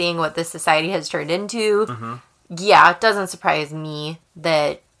society, seeing what this society has turned into, yeah, it doesn't surprise me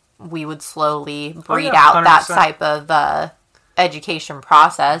that we would slowly breed out that type of education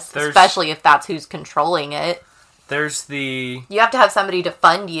process, especially if that's who's controlling it. You have to have somebody to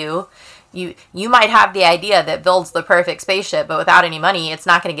fund you. You might have the idea that builds the perfect spaceship, but without any money, it's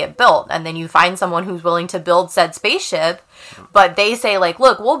not going to get built. And then you find someone who's willing to build said spaceship, but they say, like,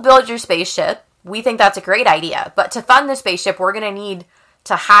 look, we'll build your spaceship. We think that's a great idea. But to fund the spaceship, we're going to need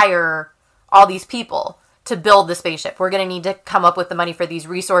to hire all these people to build the spaceship. We're going to need to come up with the money for these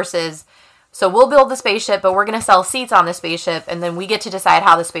resources. So we'll build the spaceship, but we're going to sell seats on the spaceship, and then we get to decide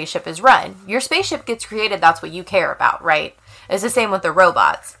how the spaceship is run. Your spaceship gets created. That's what you care about, right? It's the same with the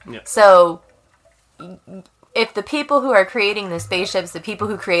robots. Yeah. So if the people who are creating the spaceships, the people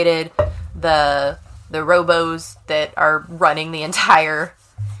who created the robos that are running the entire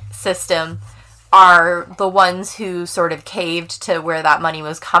system are the ones who sort of caved to where that money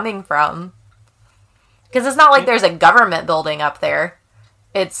was coming from. Because it's not like there's a government building up there.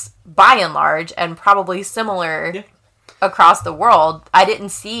 It's by and large and probably similar across the world. I didn't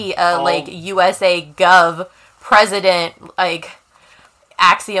see a USA Gov president,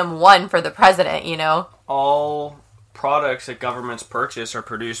 Axiom 1 for the president, you know? All products that governments purchase are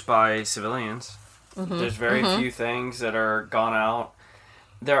produced by civilians. Mm-hmm. There's very few things that are gone out.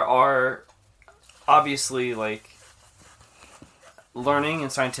 There are obviously learning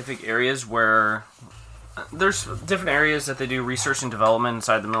and scientific areas where there's different areas that they do research and development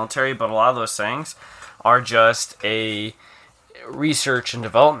inside the military, but a lot of those things are just a research and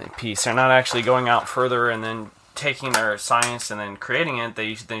development piece. They're not actually going out further and then taking their science and then creating it.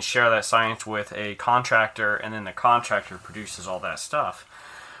 They then share that science with a contractor, and then the contractor produces all that stuff.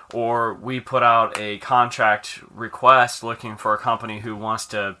 Or we put out a contract request looking for a company who wants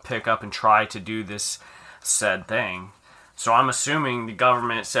to pick up and try to do this said thing. So I'm assuming the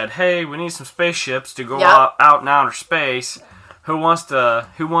government said, hey, we need some spaceships to go out in outer space. Who wants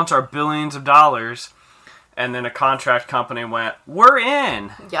our billions of dollars? And then a contract company went, we're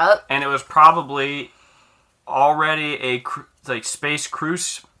in. Yep. And it was probably already a space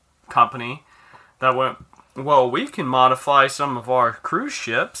cruise company that went, well, we can modify some of our cruise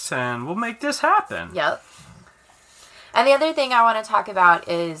ships and we'll make this happen. Yep. And the other thing I want to talk about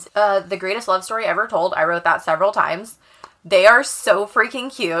is the greatest love story ever told. I wrote that several times. They are so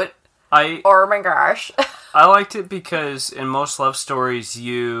freaking cute. Oh my gosh. I liked it because in most love stories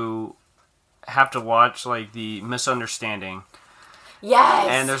you have to watch the misunderstanding. Yes.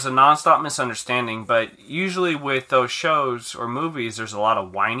 And there's a nonstop misunderstanding, but usually with those shows or movies there's a lot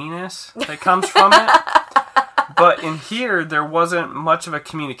of whininess that comes from it. But in here there wasn't much of a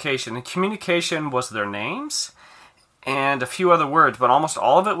communication. The communication was their names and a few other words, but almost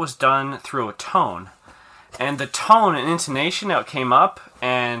all of it was done through a tone. And the tone and intonation that came up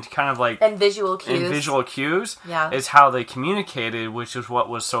and kind of and visual cues is how they communicated, which is what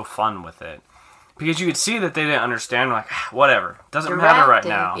was so fun with it. Because you could see that they didn't understand, whatever, doesn't matter right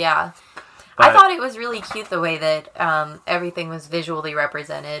now. Yeah. But I thought it was really cute the way that everything was visually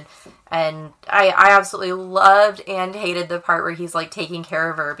represented. And I absolutely loved and hated the part where he's taking care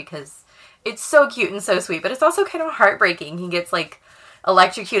of her, because it's so cute and so sweet, but it's also kind of heartbreaking. He gets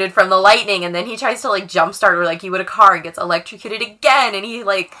electrocuted from the lightning, and then he tries to jumpstart her like he would a car and gets electrocuted again, and he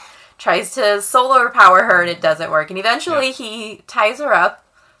tries to solar power her and it doesn't work, and eventually he ties her up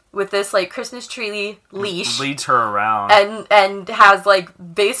with this Christmas tree leash, leads her around, and has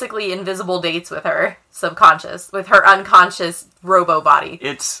basically invisible dates with her with her unconscious robo body.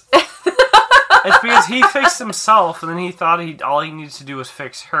 It's because he fixed himself, and then he thought all he needed to do was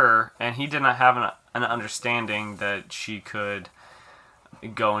fix her, and he did not have an understanding that she could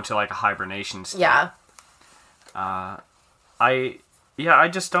go into a hibernation state. Yeah. I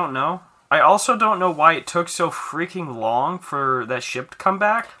just don't know. I also don't know why it took so freaking long for that ship to come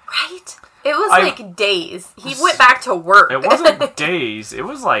back. Right? It was days. He went back to work. It wasn't days. It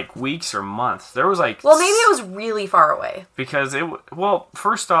was like weeks or months. There was well, maybe it was really far away. Because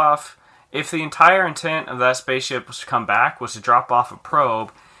first off, if the entire intent of that spaceship was to come back, was to drop off a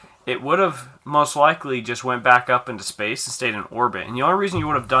probe, it would have most likely just went back up into space and stayed in orbit. And the only reason you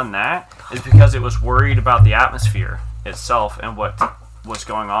would have done that is because it was worried about the atmosphere itself and what was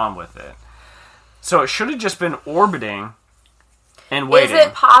going on with it. So it should have just been orbiting and waiting. Is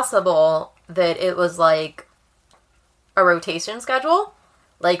it possible that it was a rotation schedule?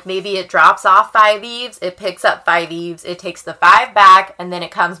 Maybe it drops off 5 Eves, it picks up 5 Eves, it takes the 5 back, and then it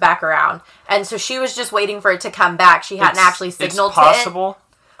comes back around. And so she was just waiting for it to come back. She hadn't actually signaled to it. It's possible.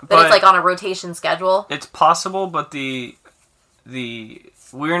 But it's on a rotation schedule. It's possible, but the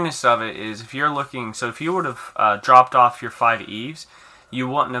weirdness of it is if you're looking... So if you would have dropped off your 5 Eves, you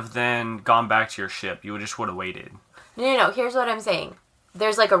wouldn't have then gone back to your ship. You just would have waited. No. Here's what I'm saying.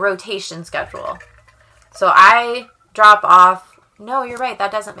 There's a rotation schedule. So I drop off... No, you're right.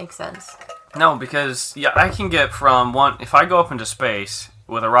 That doesn't make sense. No, because I can get from one... If I go up into space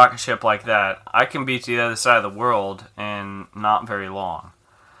with a rocket ship like that, I can be to the other side of the world in not very long.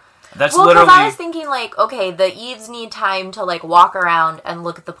 That's literally... because I was thinking, okay, the Eves need time to, walk around and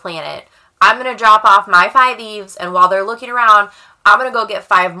look at the planet. I'm going to drop off my 5 Eves, and while they're looking around, I'm going to go get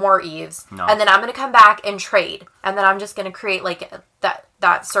 5 more Eves. No. And then I'm going to come back and trade. And then I'm just going to create,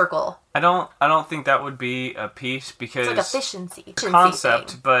 that circle. I don't think that would be a piece, because... It's efficiency.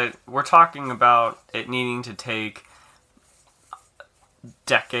 Concept, but we're talking about it needing to take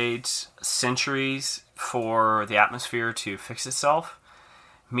decades, centuries for the atmosphere to fix itself,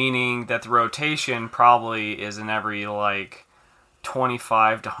 meaning that the rotation probably is in every,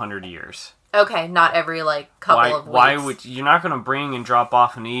 25 to 100 years. Okay, not every, couple of weeks. You're not going to bring and drop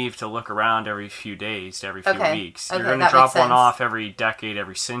off an Eve to look around every few days, every few weeks. You're Okay, going to drop one off every decade,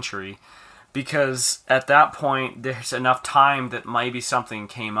 every century, because at that point, there's enough time that maybe something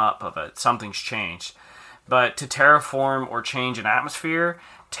came up of it, something's changed. But to terraform or change an atmosphere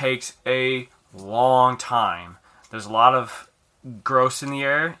takes a long time. There's a lot of gross in the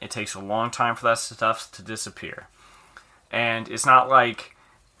air. It takes a long time for that stuff to disappear. And it's not like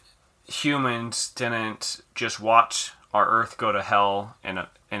humans didn't just watch our Earth go to hell in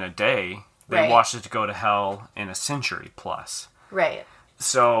a day. They watched it go to hell in a century plus. Right.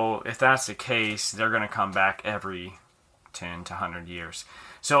 So if that's the case, they're going to come back every 10 to 100 years.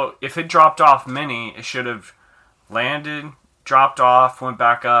 So if it dropped off many, it should have landed, dropped off, went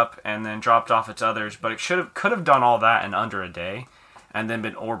back up, and then dropped off its others. But it could have done all that in under a day, and then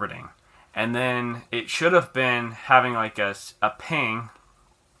been orbiting. And then it should have been having a ping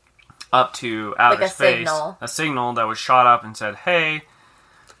up to outer space. A signal that was shot up and said, hey,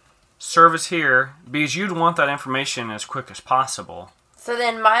 service here, because you'd want that information as quick as possible. So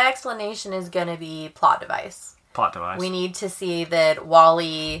then my explanation is going to be plot device. Plot device. We need to see that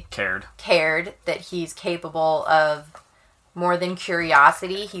Wally cared, that he's capable of more than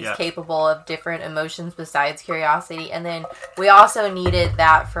curiosity. He's capable of different emotions besides curiosity. And then we also needed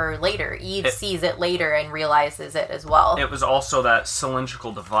that for later. Eve sees it later and realizes it as well. It was also that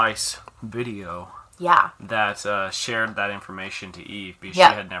cylindrical device video that shared that information to Eve because she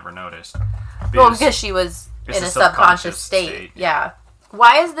had never noticed. Because she was in a subconscious state. Yeah.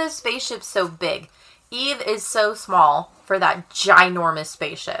 Why is this spaceship so big? Eve is so small for that ginormous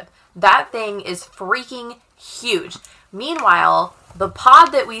spaceship. That thing is freaking huge. Meanwhile, the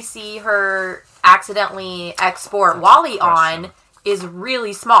pod that we see her accidentally export Wally on is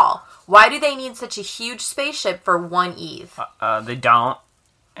really small. Why do they need such a huge spaceship for one Eve? They don't.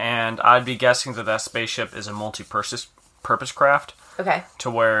 And I'd be guessing that spaceship is a multi-purpose craft. Okay. To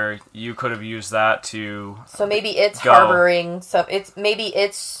where you could have used that to... So maybe it's harboring... So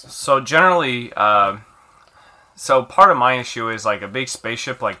generally... So part of my issue is a big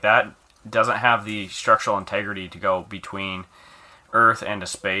spaceship like that doesn't have the structural integrity to go between Earth and a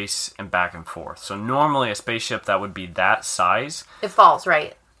space and back and forth. So normally a spaceship that would be that size... It falls,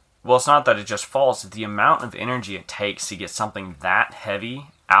 right? Well, it's not that it just falls. The amount of energy it takes to get something that heavy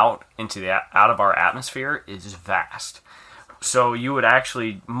out of our atmosphere is vast. So you would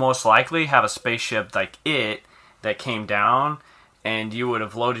actually most likely have a spaceship like it that came down, and you would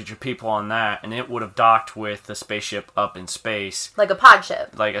have loaded your people on that, and it would have docked with the spaceship up in space. Like a pod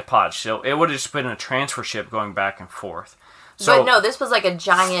ship. So it would have just been a transfer ship going back and forth. So, but no, this was like a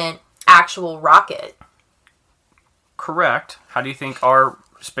giant actual rocket. Correct. How do you think our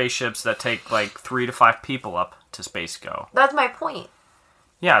spaceships that take 3 to 5 people up to space go? That's my point.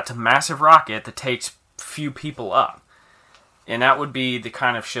 Yeah, it's a massive rocket that takes few people up. And that would be the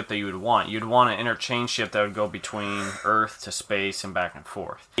kind of ship that you would want. You'd want an interchange ship that would go between Earth to space and back and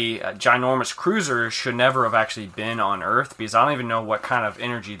forth. The ginormous cruiser should never have actually been on Earth because I don't even know what kind of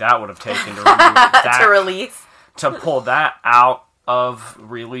energy that would have taken to remove that. To release. To pull that out of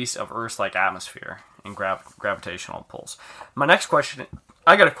release of Earth's atmosphere and gravitational pulls. My next question,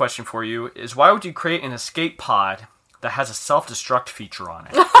 I got a question for you, is why would you create an escape pod that has a self-destruct feature on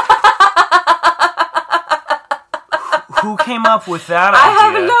it? Who came up with that idea? I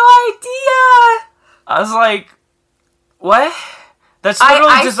have no idea. I was like, what? That's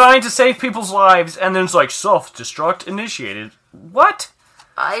literally designed to save people's lives, and then it's self-destruct initiated. What?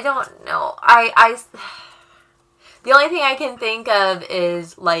 I don't know. The only thing I can think of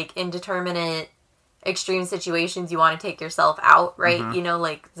is, indeterminate extreme situations you want to take yourself out, right?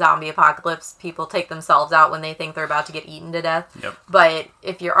 Mm-hmm. Zombie apocalypse, people take themselves out when they think they're about to get eaten to death. Yep. But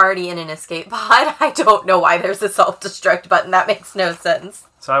if you're already in an escape pod, I don't know why there's a self-destruct button. That makes no sense.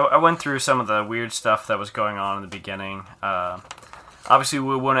 So I went through some of the weird stuff that was going on in the beginning. Obviously,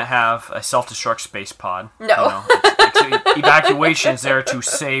 we wouldn't have a self-destruct space pod. No. Evacuation's there to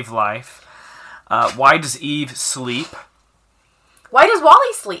save life. Why does Eve sleep? Why does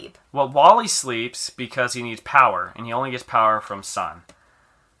Wally sleep? Well, Wally sleeps because he needs power, and he only gets power from sun.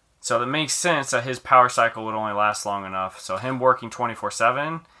 So that makes sense that his power cycle would only last long enough. So him working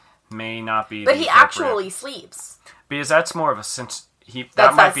 24/7 may not be. But he actually sleeps. Because that's more of a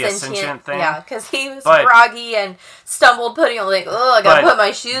that might be a sentient thing. Yeah, because he was groggy and stumbled, I gotta put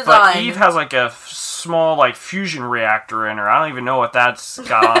my shoes on. But Eve has a small fusion reactor in her. I don't even know what that's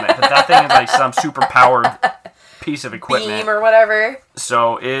got on it, but that thing is some super powered piece of equipment, beam or whatever.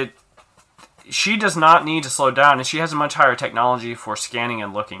 So she does not need to slow down, and she has a much higher technology for scanning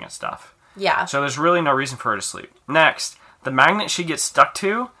and looking at stuff. Yeah. So there's really no reason for her to sleep. Next, the magnet she gets stuck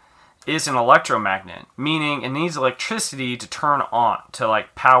to is an electromagnet, meaning it needs electricity to turn on, to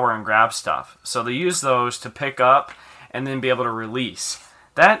like power and grab stuff. So they use those to pick up and then be able to release.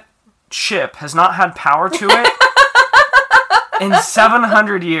 That ship has not had power to it in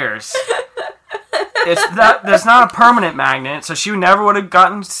 700 years. That's not a permanent magnet, so she never would have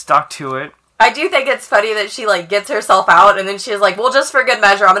gotten stuck to it. I do think it's funny that she like gets herself out and then she's like, well, just for good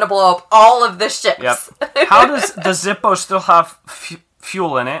measure, I'm going to blow up all of the ships. Yep. How does the Zippo still have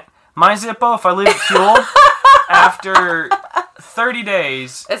fuel in it? My Zippo, if I leave it fueled, after 30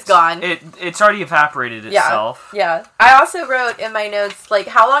 days... It's gone. It's already evaporated itself. Yeah. I also wrote in my notes, like,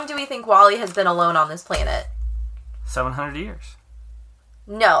 how long do we think Wally has been alone on this planet? 700 years.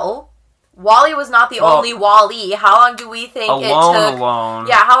 No. Wally was not the only Wally. How long do we think it took... Alone.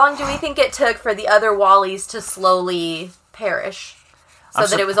 Yeah, how long do we think it took for the other Wallys to slowly perish? So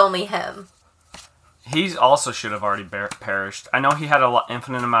that it was only him. He also should have already perished. I know he had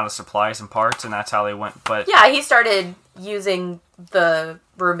infinite amount of supplies and parts, and that's how they went, but... Yeah, he started using the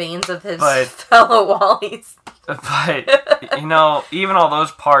remains of his fellow Wallys. But, even all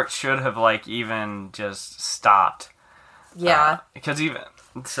those parts should have, like, even just stopped. Yeah. Because even...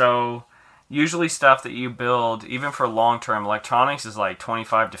 So... Usually stuff that you build, even for long-term electronics, is like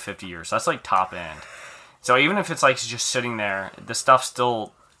 25 to 50 years. That's like top end. So even if it's like just sitting there, the stuff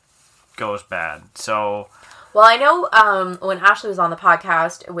still goes bad. So, well, I know when Ashley was on the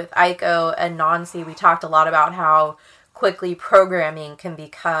podcast with Aiko and Nancy, we talked a lot about how quickly programming can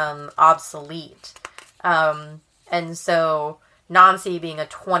become obsolete. And so Nancy, being a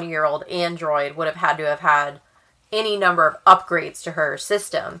 20-year-old android, would have had any number of upgrades to her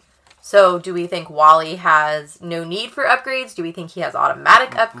system. So, do we think Wally has no need for upgrades? Do we think he has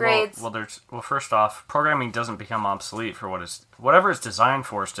automatic upgrades? Well, first off, programming doesn't become obsolete for whatever it's designed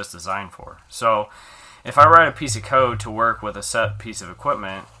for. It's just designed for. So, if I write a piece of code to work with a set piece of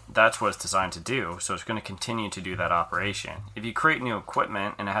equipment, that's what it's designed to do. So, it's going to continue to do that operation. If you create new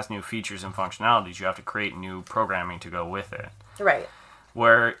equipment and it has new features and functionalities, you have to create new programming to go with it. Right.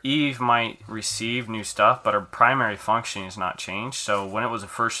 Where Eve might receive new stuff, but her primary function is not changed. So when it was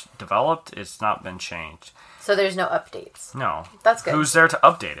first developed, it's not been changed. So there's no updates. No. That's good. Who's there to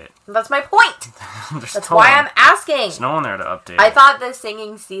update it? That's my point. That's why I'm asking. There's no one there to update I it. thought the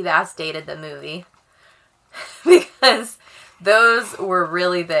Singing Sea Bass dated the movie. Because those were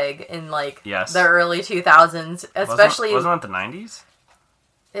really big in like the early 2000s. Especially... Wasn't it the 90s?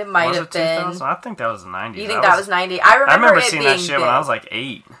 It might have been. I think that was the 90s. You think that was 90? I remember seeing that shit when I was like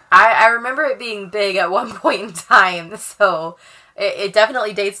 8. I remember it being big at one point in time, so it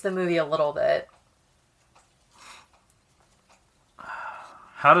definitely dates the movie a little bit.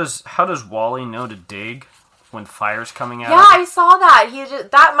 How does Wally know to dig when fire's coming out? Yeah, I saw that.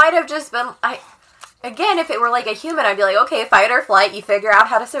 That might have just been... Again, if it were like a human, I'd be like, okay, fight or flight, you figure out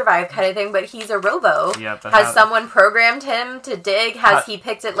how to survive kind of thing, but he's a robo. Yep, has someone programmed him to dig? Has he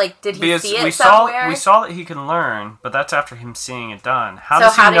picked it, like, did he see it somewhere? We saw that he can learn, but that's after him seeing it done. How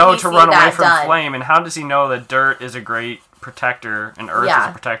does he know to run away from flame, and how does he know that dirt is a great protector, and earth is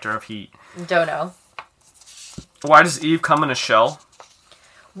a protector of heat? Don't know. Why does Eve come in a shell?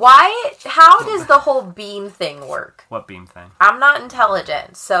 How does the whole beam thing work? What beam thing? I'm not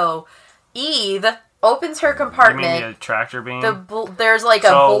intelligent, so Eve... opens her compartment. You mean the tractor beam? There's like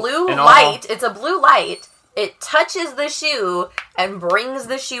a blue light. It's a blue light. It touches the shoe and brings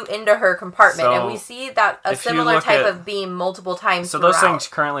the shoe into her compartment. And we see that a similar type of beam multiple times So those things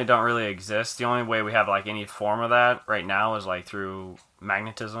currently don't really exist. The only way we have like any form of that right now is like through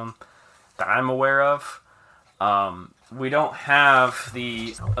magnetism that I'm aware of. We don't have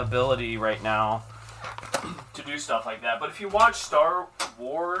the ability right now to do stuff like that. But if you watch Star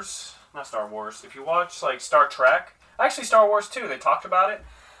Wars... Not Star Wars. If you watch, like, Star Trek... Actually, Star Wars, too. They talked about it.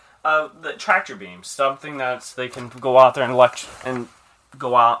 The tractor beams. Something that's... They can go out there and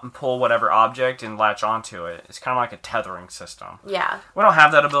go out and pull whatever object and latch onto it. It's kind of like a tethering system. Yeah. We don't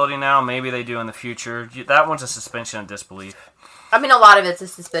have that ability now. Maybe they do in the future. That one's a suspension of disbelief. I mean, a lot of it's a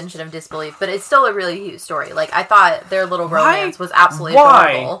suspension of disbelief, but it's still a really cute story. Like, I thought their little romance was absolutely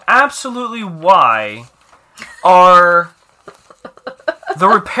adorable. Absolutely why are... The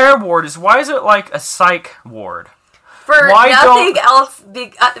repair ward why is it like a psych ward? For nothing else,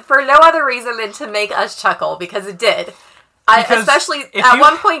 for no other reason than to make us chuckle, because it did. Especially, at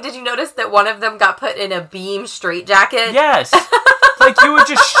one point, did you notice that one of them got put in a beam straitjacket? Yes. Like, you would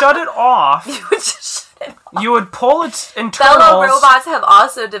just shut it off. You would pull its internals. Fellow robots have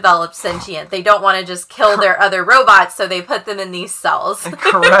also developed sentient. They don't want to just kill their other robots, so they put them in these cells.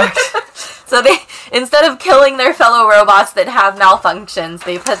 Correct. So they, instead of killing their fellow robots that have malfunctions,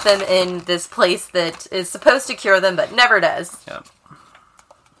 they put them in this place that is supposed to cure them, but never does. Yep.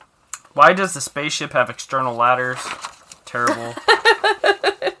 Why does the spaceship have external ladders? Terrible.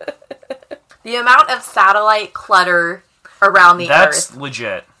 The amount of satellite clutter around the Earth. That's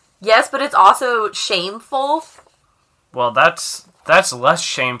legit. Yes, but it's also shameful. Well, that's less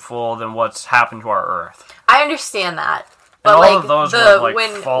shameful than what's happened to our Earth. I understand that. But and all like, of those would have, like,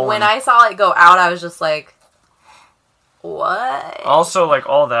 when I saw it go out, I was just like, what? Also, like,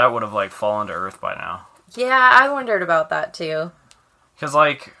 all that would have, like, fallen to Earth by now. Yeah, I wondered about that too. Because,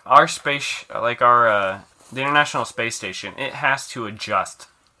 like, our space, like, our, the International Space Station, it has to adjust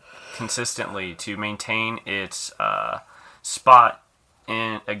consistently to maintain its, spot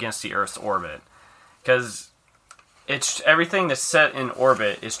against the Earth's orbit. Because it's, everything that's set in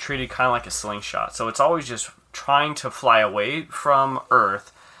orbit is treated kind of like a slingshot. So it's always just trying to fly away from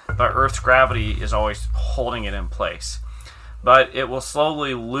Earth, but Earth's gravity is always holding it in place. But it will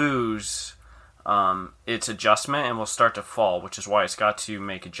slowly lose its adjustment and will start to fall, which is why it's got to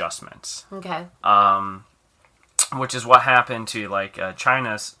make adjustments. Okay. Which is what happened to, like,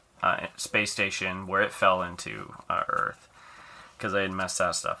 China's space station, where it fell into Earth, because they had messed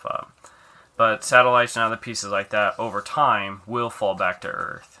that stuff up. But satellites and other pieces like that, over time, will fall back to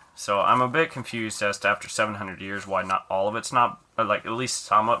Earth. So I'm a bit confused as to, after 700 years, why not all of it's not, like, at least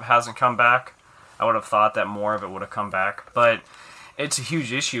some of it hasn't come back. I would have thought that more of it would have come back. But it's a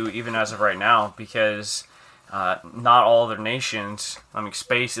huge issue, even as of right now, because not all other nations, I mean,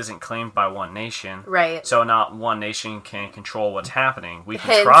 space isn't claimed by one nation. Right. So not one nation can control what's happening. We can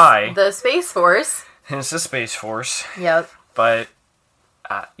Hence try. the Space Force. Hence the Space Force. Yep. But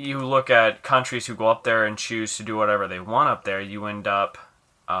you look at countries who go up there and choose to do whatever they want up there, you end up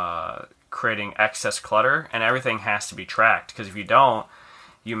creating excess clutter, and everything has to be tracked. Because if you don't,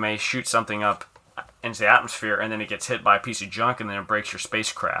 you may shoot something up into the atmosphere, and then it gets hit by a piece of junk, and then it breaks your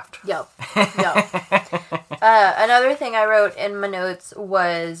spacecraft. Yep. Another thing I wrote in my notes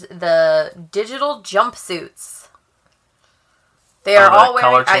was the digital jumpsuits. They are all wearing...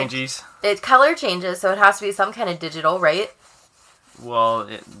 color changes? It color changes, so it has to be some kind of digital, right? Well,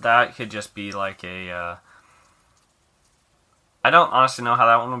 that could just be like a... I don't honestly know how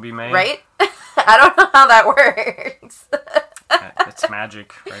that one would be made. Right? I don't know how that works. It's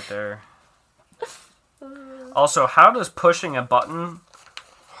magic right there. Also, how does pushing a button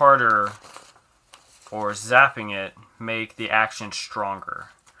harder or zapping it make the action stronger?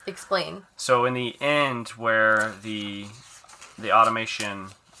 Explain. So in the end, where the automation,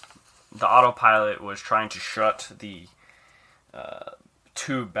 the autopilot was trying to shut the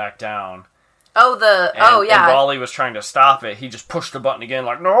tube back down. Oh, yeah. And Wally was trying to stop it. He just pushed the button again,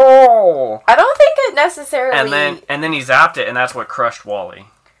 like, no! I don't think it necessarily... And then he zapped it, and that's what crushed Wally.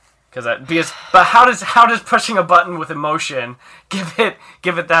 But how does pushing a button with emotion give it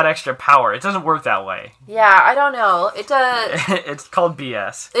that extra power? It doesn't work that way. Yeah, I don't know. It does. It's called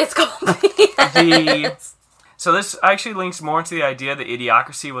BS. It's called BS. So this actually links more into the idea that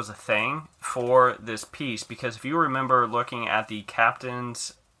idiocracy was a thing for this piece, because if you remember looking at the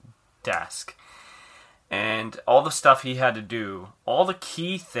captain's desk and all the stuff he had to do, all the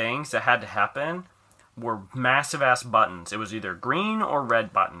key things that had to happen were massive ass buttons. It was either green or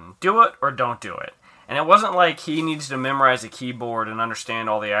red button. Do it or don't do it. And it wasn't like he needed to memorize a keyboard and understand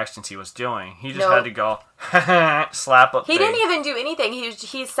all the actions he was doing. He just had to go, slap up. He didn't even do anything.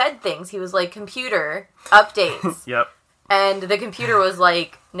 He said things. He was like, computer, updates. Yep. And the computer was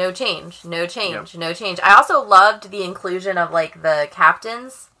like, no change, no change, no change. I also loved the inclusion of, like, the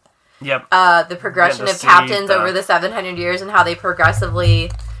captains. Yep. The progression of captains over the 700 years and how they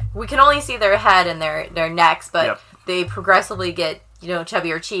progressively... We can only see their head and their necks, but they progressively get,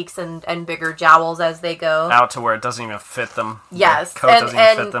 chubbier cheeks and bigger jowls as they go. Out to where it doesn't even fit them. Yes. The coat doesn't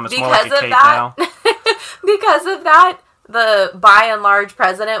even fit them. It's more like a cape now. Because of that, the by and large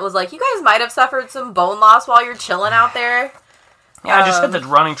president was like, you guys might have suffered some bone loss while you're chilling out there. Yeah, I just hit the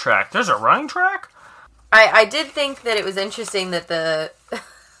running track. There's a running track? I did think that it was interesting that the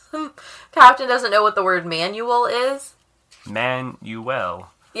captain doesn't know what the word manual is.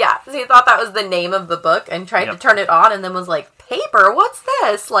 Manuel. Yeah, so he thought that was the name of the book and tried to turn it on and then was like, paper, what's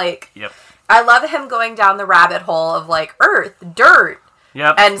this? Like, I love him going down the rabbit hole of, like, earth, dirt.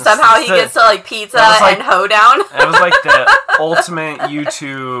 Yep. And somehow he gets to, like, pizza and hoedown. It was like the ultimate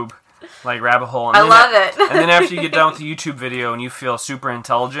YouTube, like, rabbit hole. And I love it. And then after you get done with the YouTube video and you feel super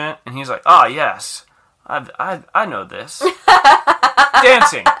intelligent, and he's like, yes, I know this.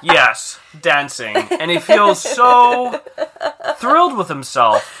 Dancing, yes, dancing. And he feels so thrilled with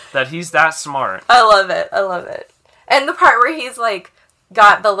himself that he's that smart. I love it. And the part where he's like,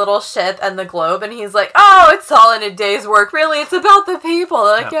 got the little ship and the globe, and he's like, oh, it's all in a day's work. Really, it's about the people.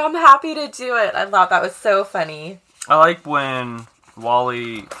 Like, yeah, I'm happy to do it. I thought that was so funny. I like when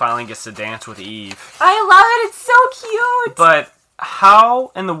Wally finally gets to dance with Eve. I love it. It's so cute. But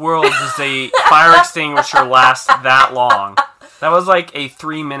how in the world does a fire extinguisher last that long? That was like a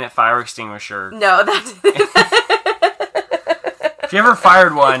 3-minute fire extinguisher. No, that If you ever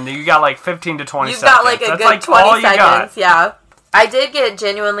fired one, you got like 15 to 20 seconds. You've got like a That's good like 20 seconds, yeah. I did get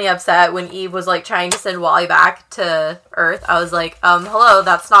genuinely upset when Eve was like trying to send Wally back to Earth. I was like, hello,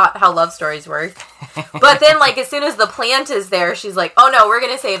 that's not how love stories work. But then like as soon as the plant is there, she's like, oh no, we're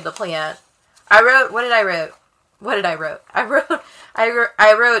gonna save the plant. I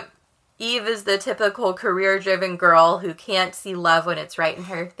wrote Eve is the typical career-driven girl who can't see love when it's right in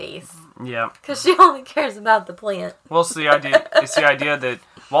her face. Yeah. Because she only cares about the plant. Well, it's the idea that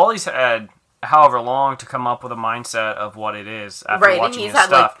Wally's had however long to come up with a mindset of what it is after watching his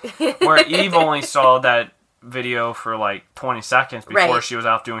stuff. Like... Where Eve only saw that video for like 20 seconds before she was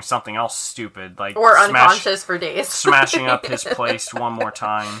out doing something else stupid. Like or unconscious for days. Smashing up his place one more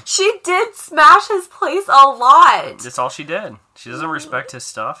time. She did smash his place a lot. That's all she did. She doesn't respect his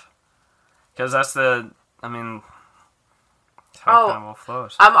stuff. Because that's how it kind of all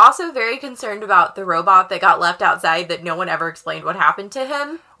flows. I'm also very concerned about the robot that got left outside that no one ever explained what happened to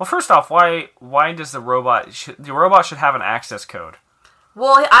him. Well, first off, why does the robot should have an access code?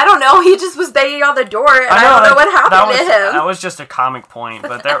 Well, I don't know. He just was banging on the door, and I don't know what happened to him. That was just a comic point,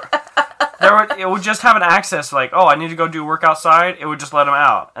 but it would just have an access, like, oh, I need to go do work outside. It would just let him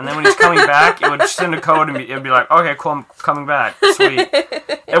out, and then when he's coming back, it would send a code, and it would be like, okay, cool, I'm coming back, sweet.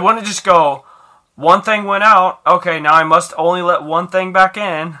 It wouldn't just go, one thing went out, okay, now I must only let one thing back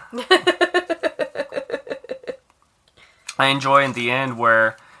in. I enjoy in the end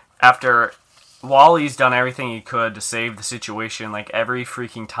where after Wally's done everything he could to save the situation, like every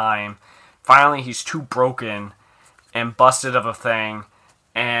freaking time, finally he's too broken and busted of a thing,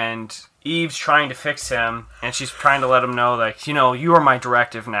 and Eve's trying to fix him, and she's trying to let him know, like, you know, you are my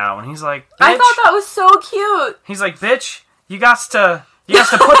directive now, and he's like, bitch. I thought that was so cute. He's like, bitch, you got to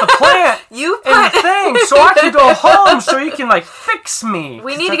put the plant in the thing so I can go home so you can, like, fix me.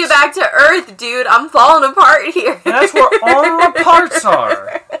 We need to get back to Earth, dude. I'm falling apart here. And that's where all the parts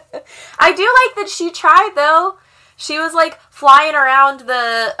are. I do like that she tried, though. She was, like, flying around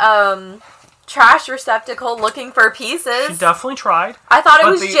the trash receptacle looking for pieces. She definitely tried. I thought it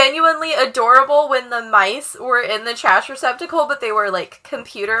was genuinely adorable when the mice were in the trash receptacle, but they were, like,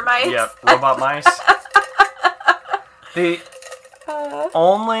 computer mice. Yep, robot mice. The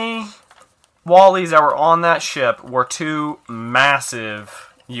only Wallys that were on that ship were two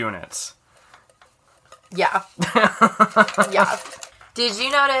massive units. Yeah. Yeah. Did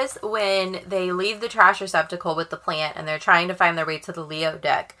you notice when they leave the trash receptacle with the plant and they're trying to find their way to the Leo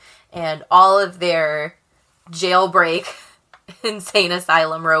deck and all of their jailbreak insane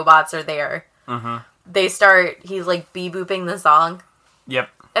asylum robots are there? Mm-hmm. He's like bee-booping the song. Yep.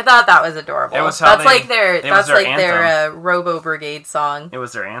 I thought that was adorable. It was how their Robo Brigade song. It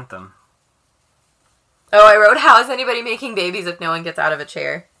was their anthem. Oh, I wrote, how is anybody making babies if no one gets out of a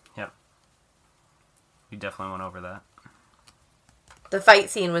chair? Yep. You definitely went over that. The fight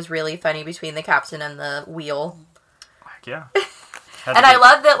scene was really funny between the captain and the wheel. Heck yeah. And I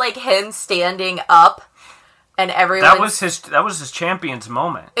love that, like, him standing up and everyone... That was his champion's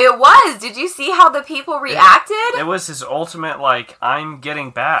moment. It was! Did you see how the people reacted? It was his ultimate, like, I'm getting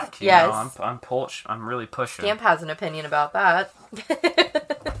back. You know, I'm really pushing. Scamp has an opinion about that.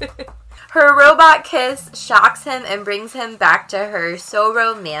 Her robot kiss shocks him and brings him back to her. So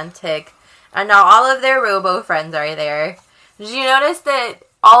romantic. And now all of their robo friends are there. Did you notice that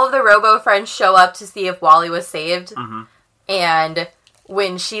all of the robo friends show up to see if Wally was saved? Mm-hmm. And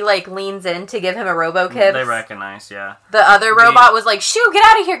when she, like, leans in to give him a robo kiss, they recognize, yeah. The other robot was like, shoo, get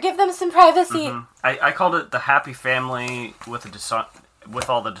out of here, give them some privacy. Mm-hmm. I called it the happy family with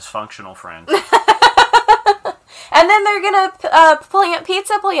all the dysfunctional friends. And then they're gonna plant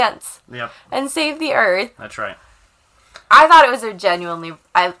pizza plants. Yep. And save the Earth. That's right. I thought it was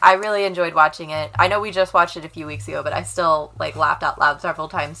I really enjoyed watching it. I know we just watched it a few weeks ago, but I still, like, laughed out loud several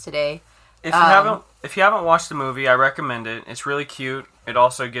times today. If you haven't watched the movie, I recommend it. It's really cute. It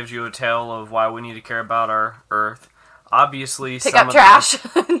also gives you a tale of why we need to care about our Earth. Obviously, some of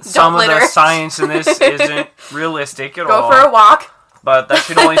the science in this isn't realistic at all. Go for a walk. But that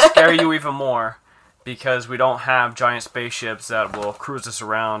should only scare you even more. because we don't have giant spaceships that will cruise us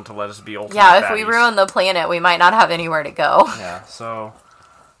around to let us be ultimate Yeah, if fatties. we ruin the planet, we might not have anywhere to go. Yeah, so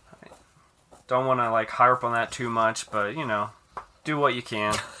don't want to like harp on that too much, but you know, do what you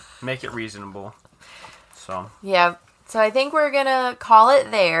can, make it reasonable. So Yeah, so I think we're gonna call it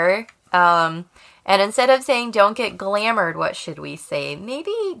there. And instead of saying don't get glamored, what should we say?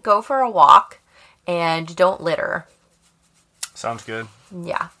 Maybe go for a walk and don't litter. sounds good.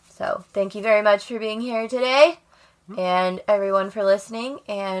 Yeah. So thank you very much for being here today, and everyone for listening,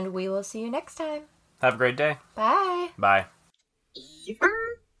 and we will see you next time. Have a great day. Bye. Bye.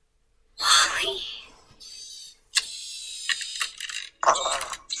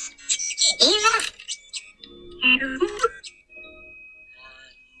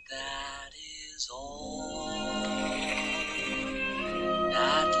 That is all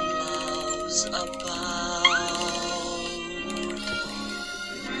that love's about.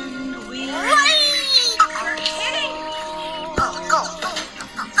 And we are kidding.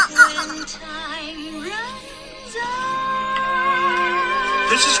 When time runs out.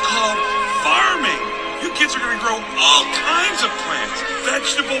 This is called farming. You kids are going to grow all kinds of plants.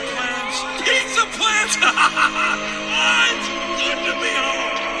 Vegetable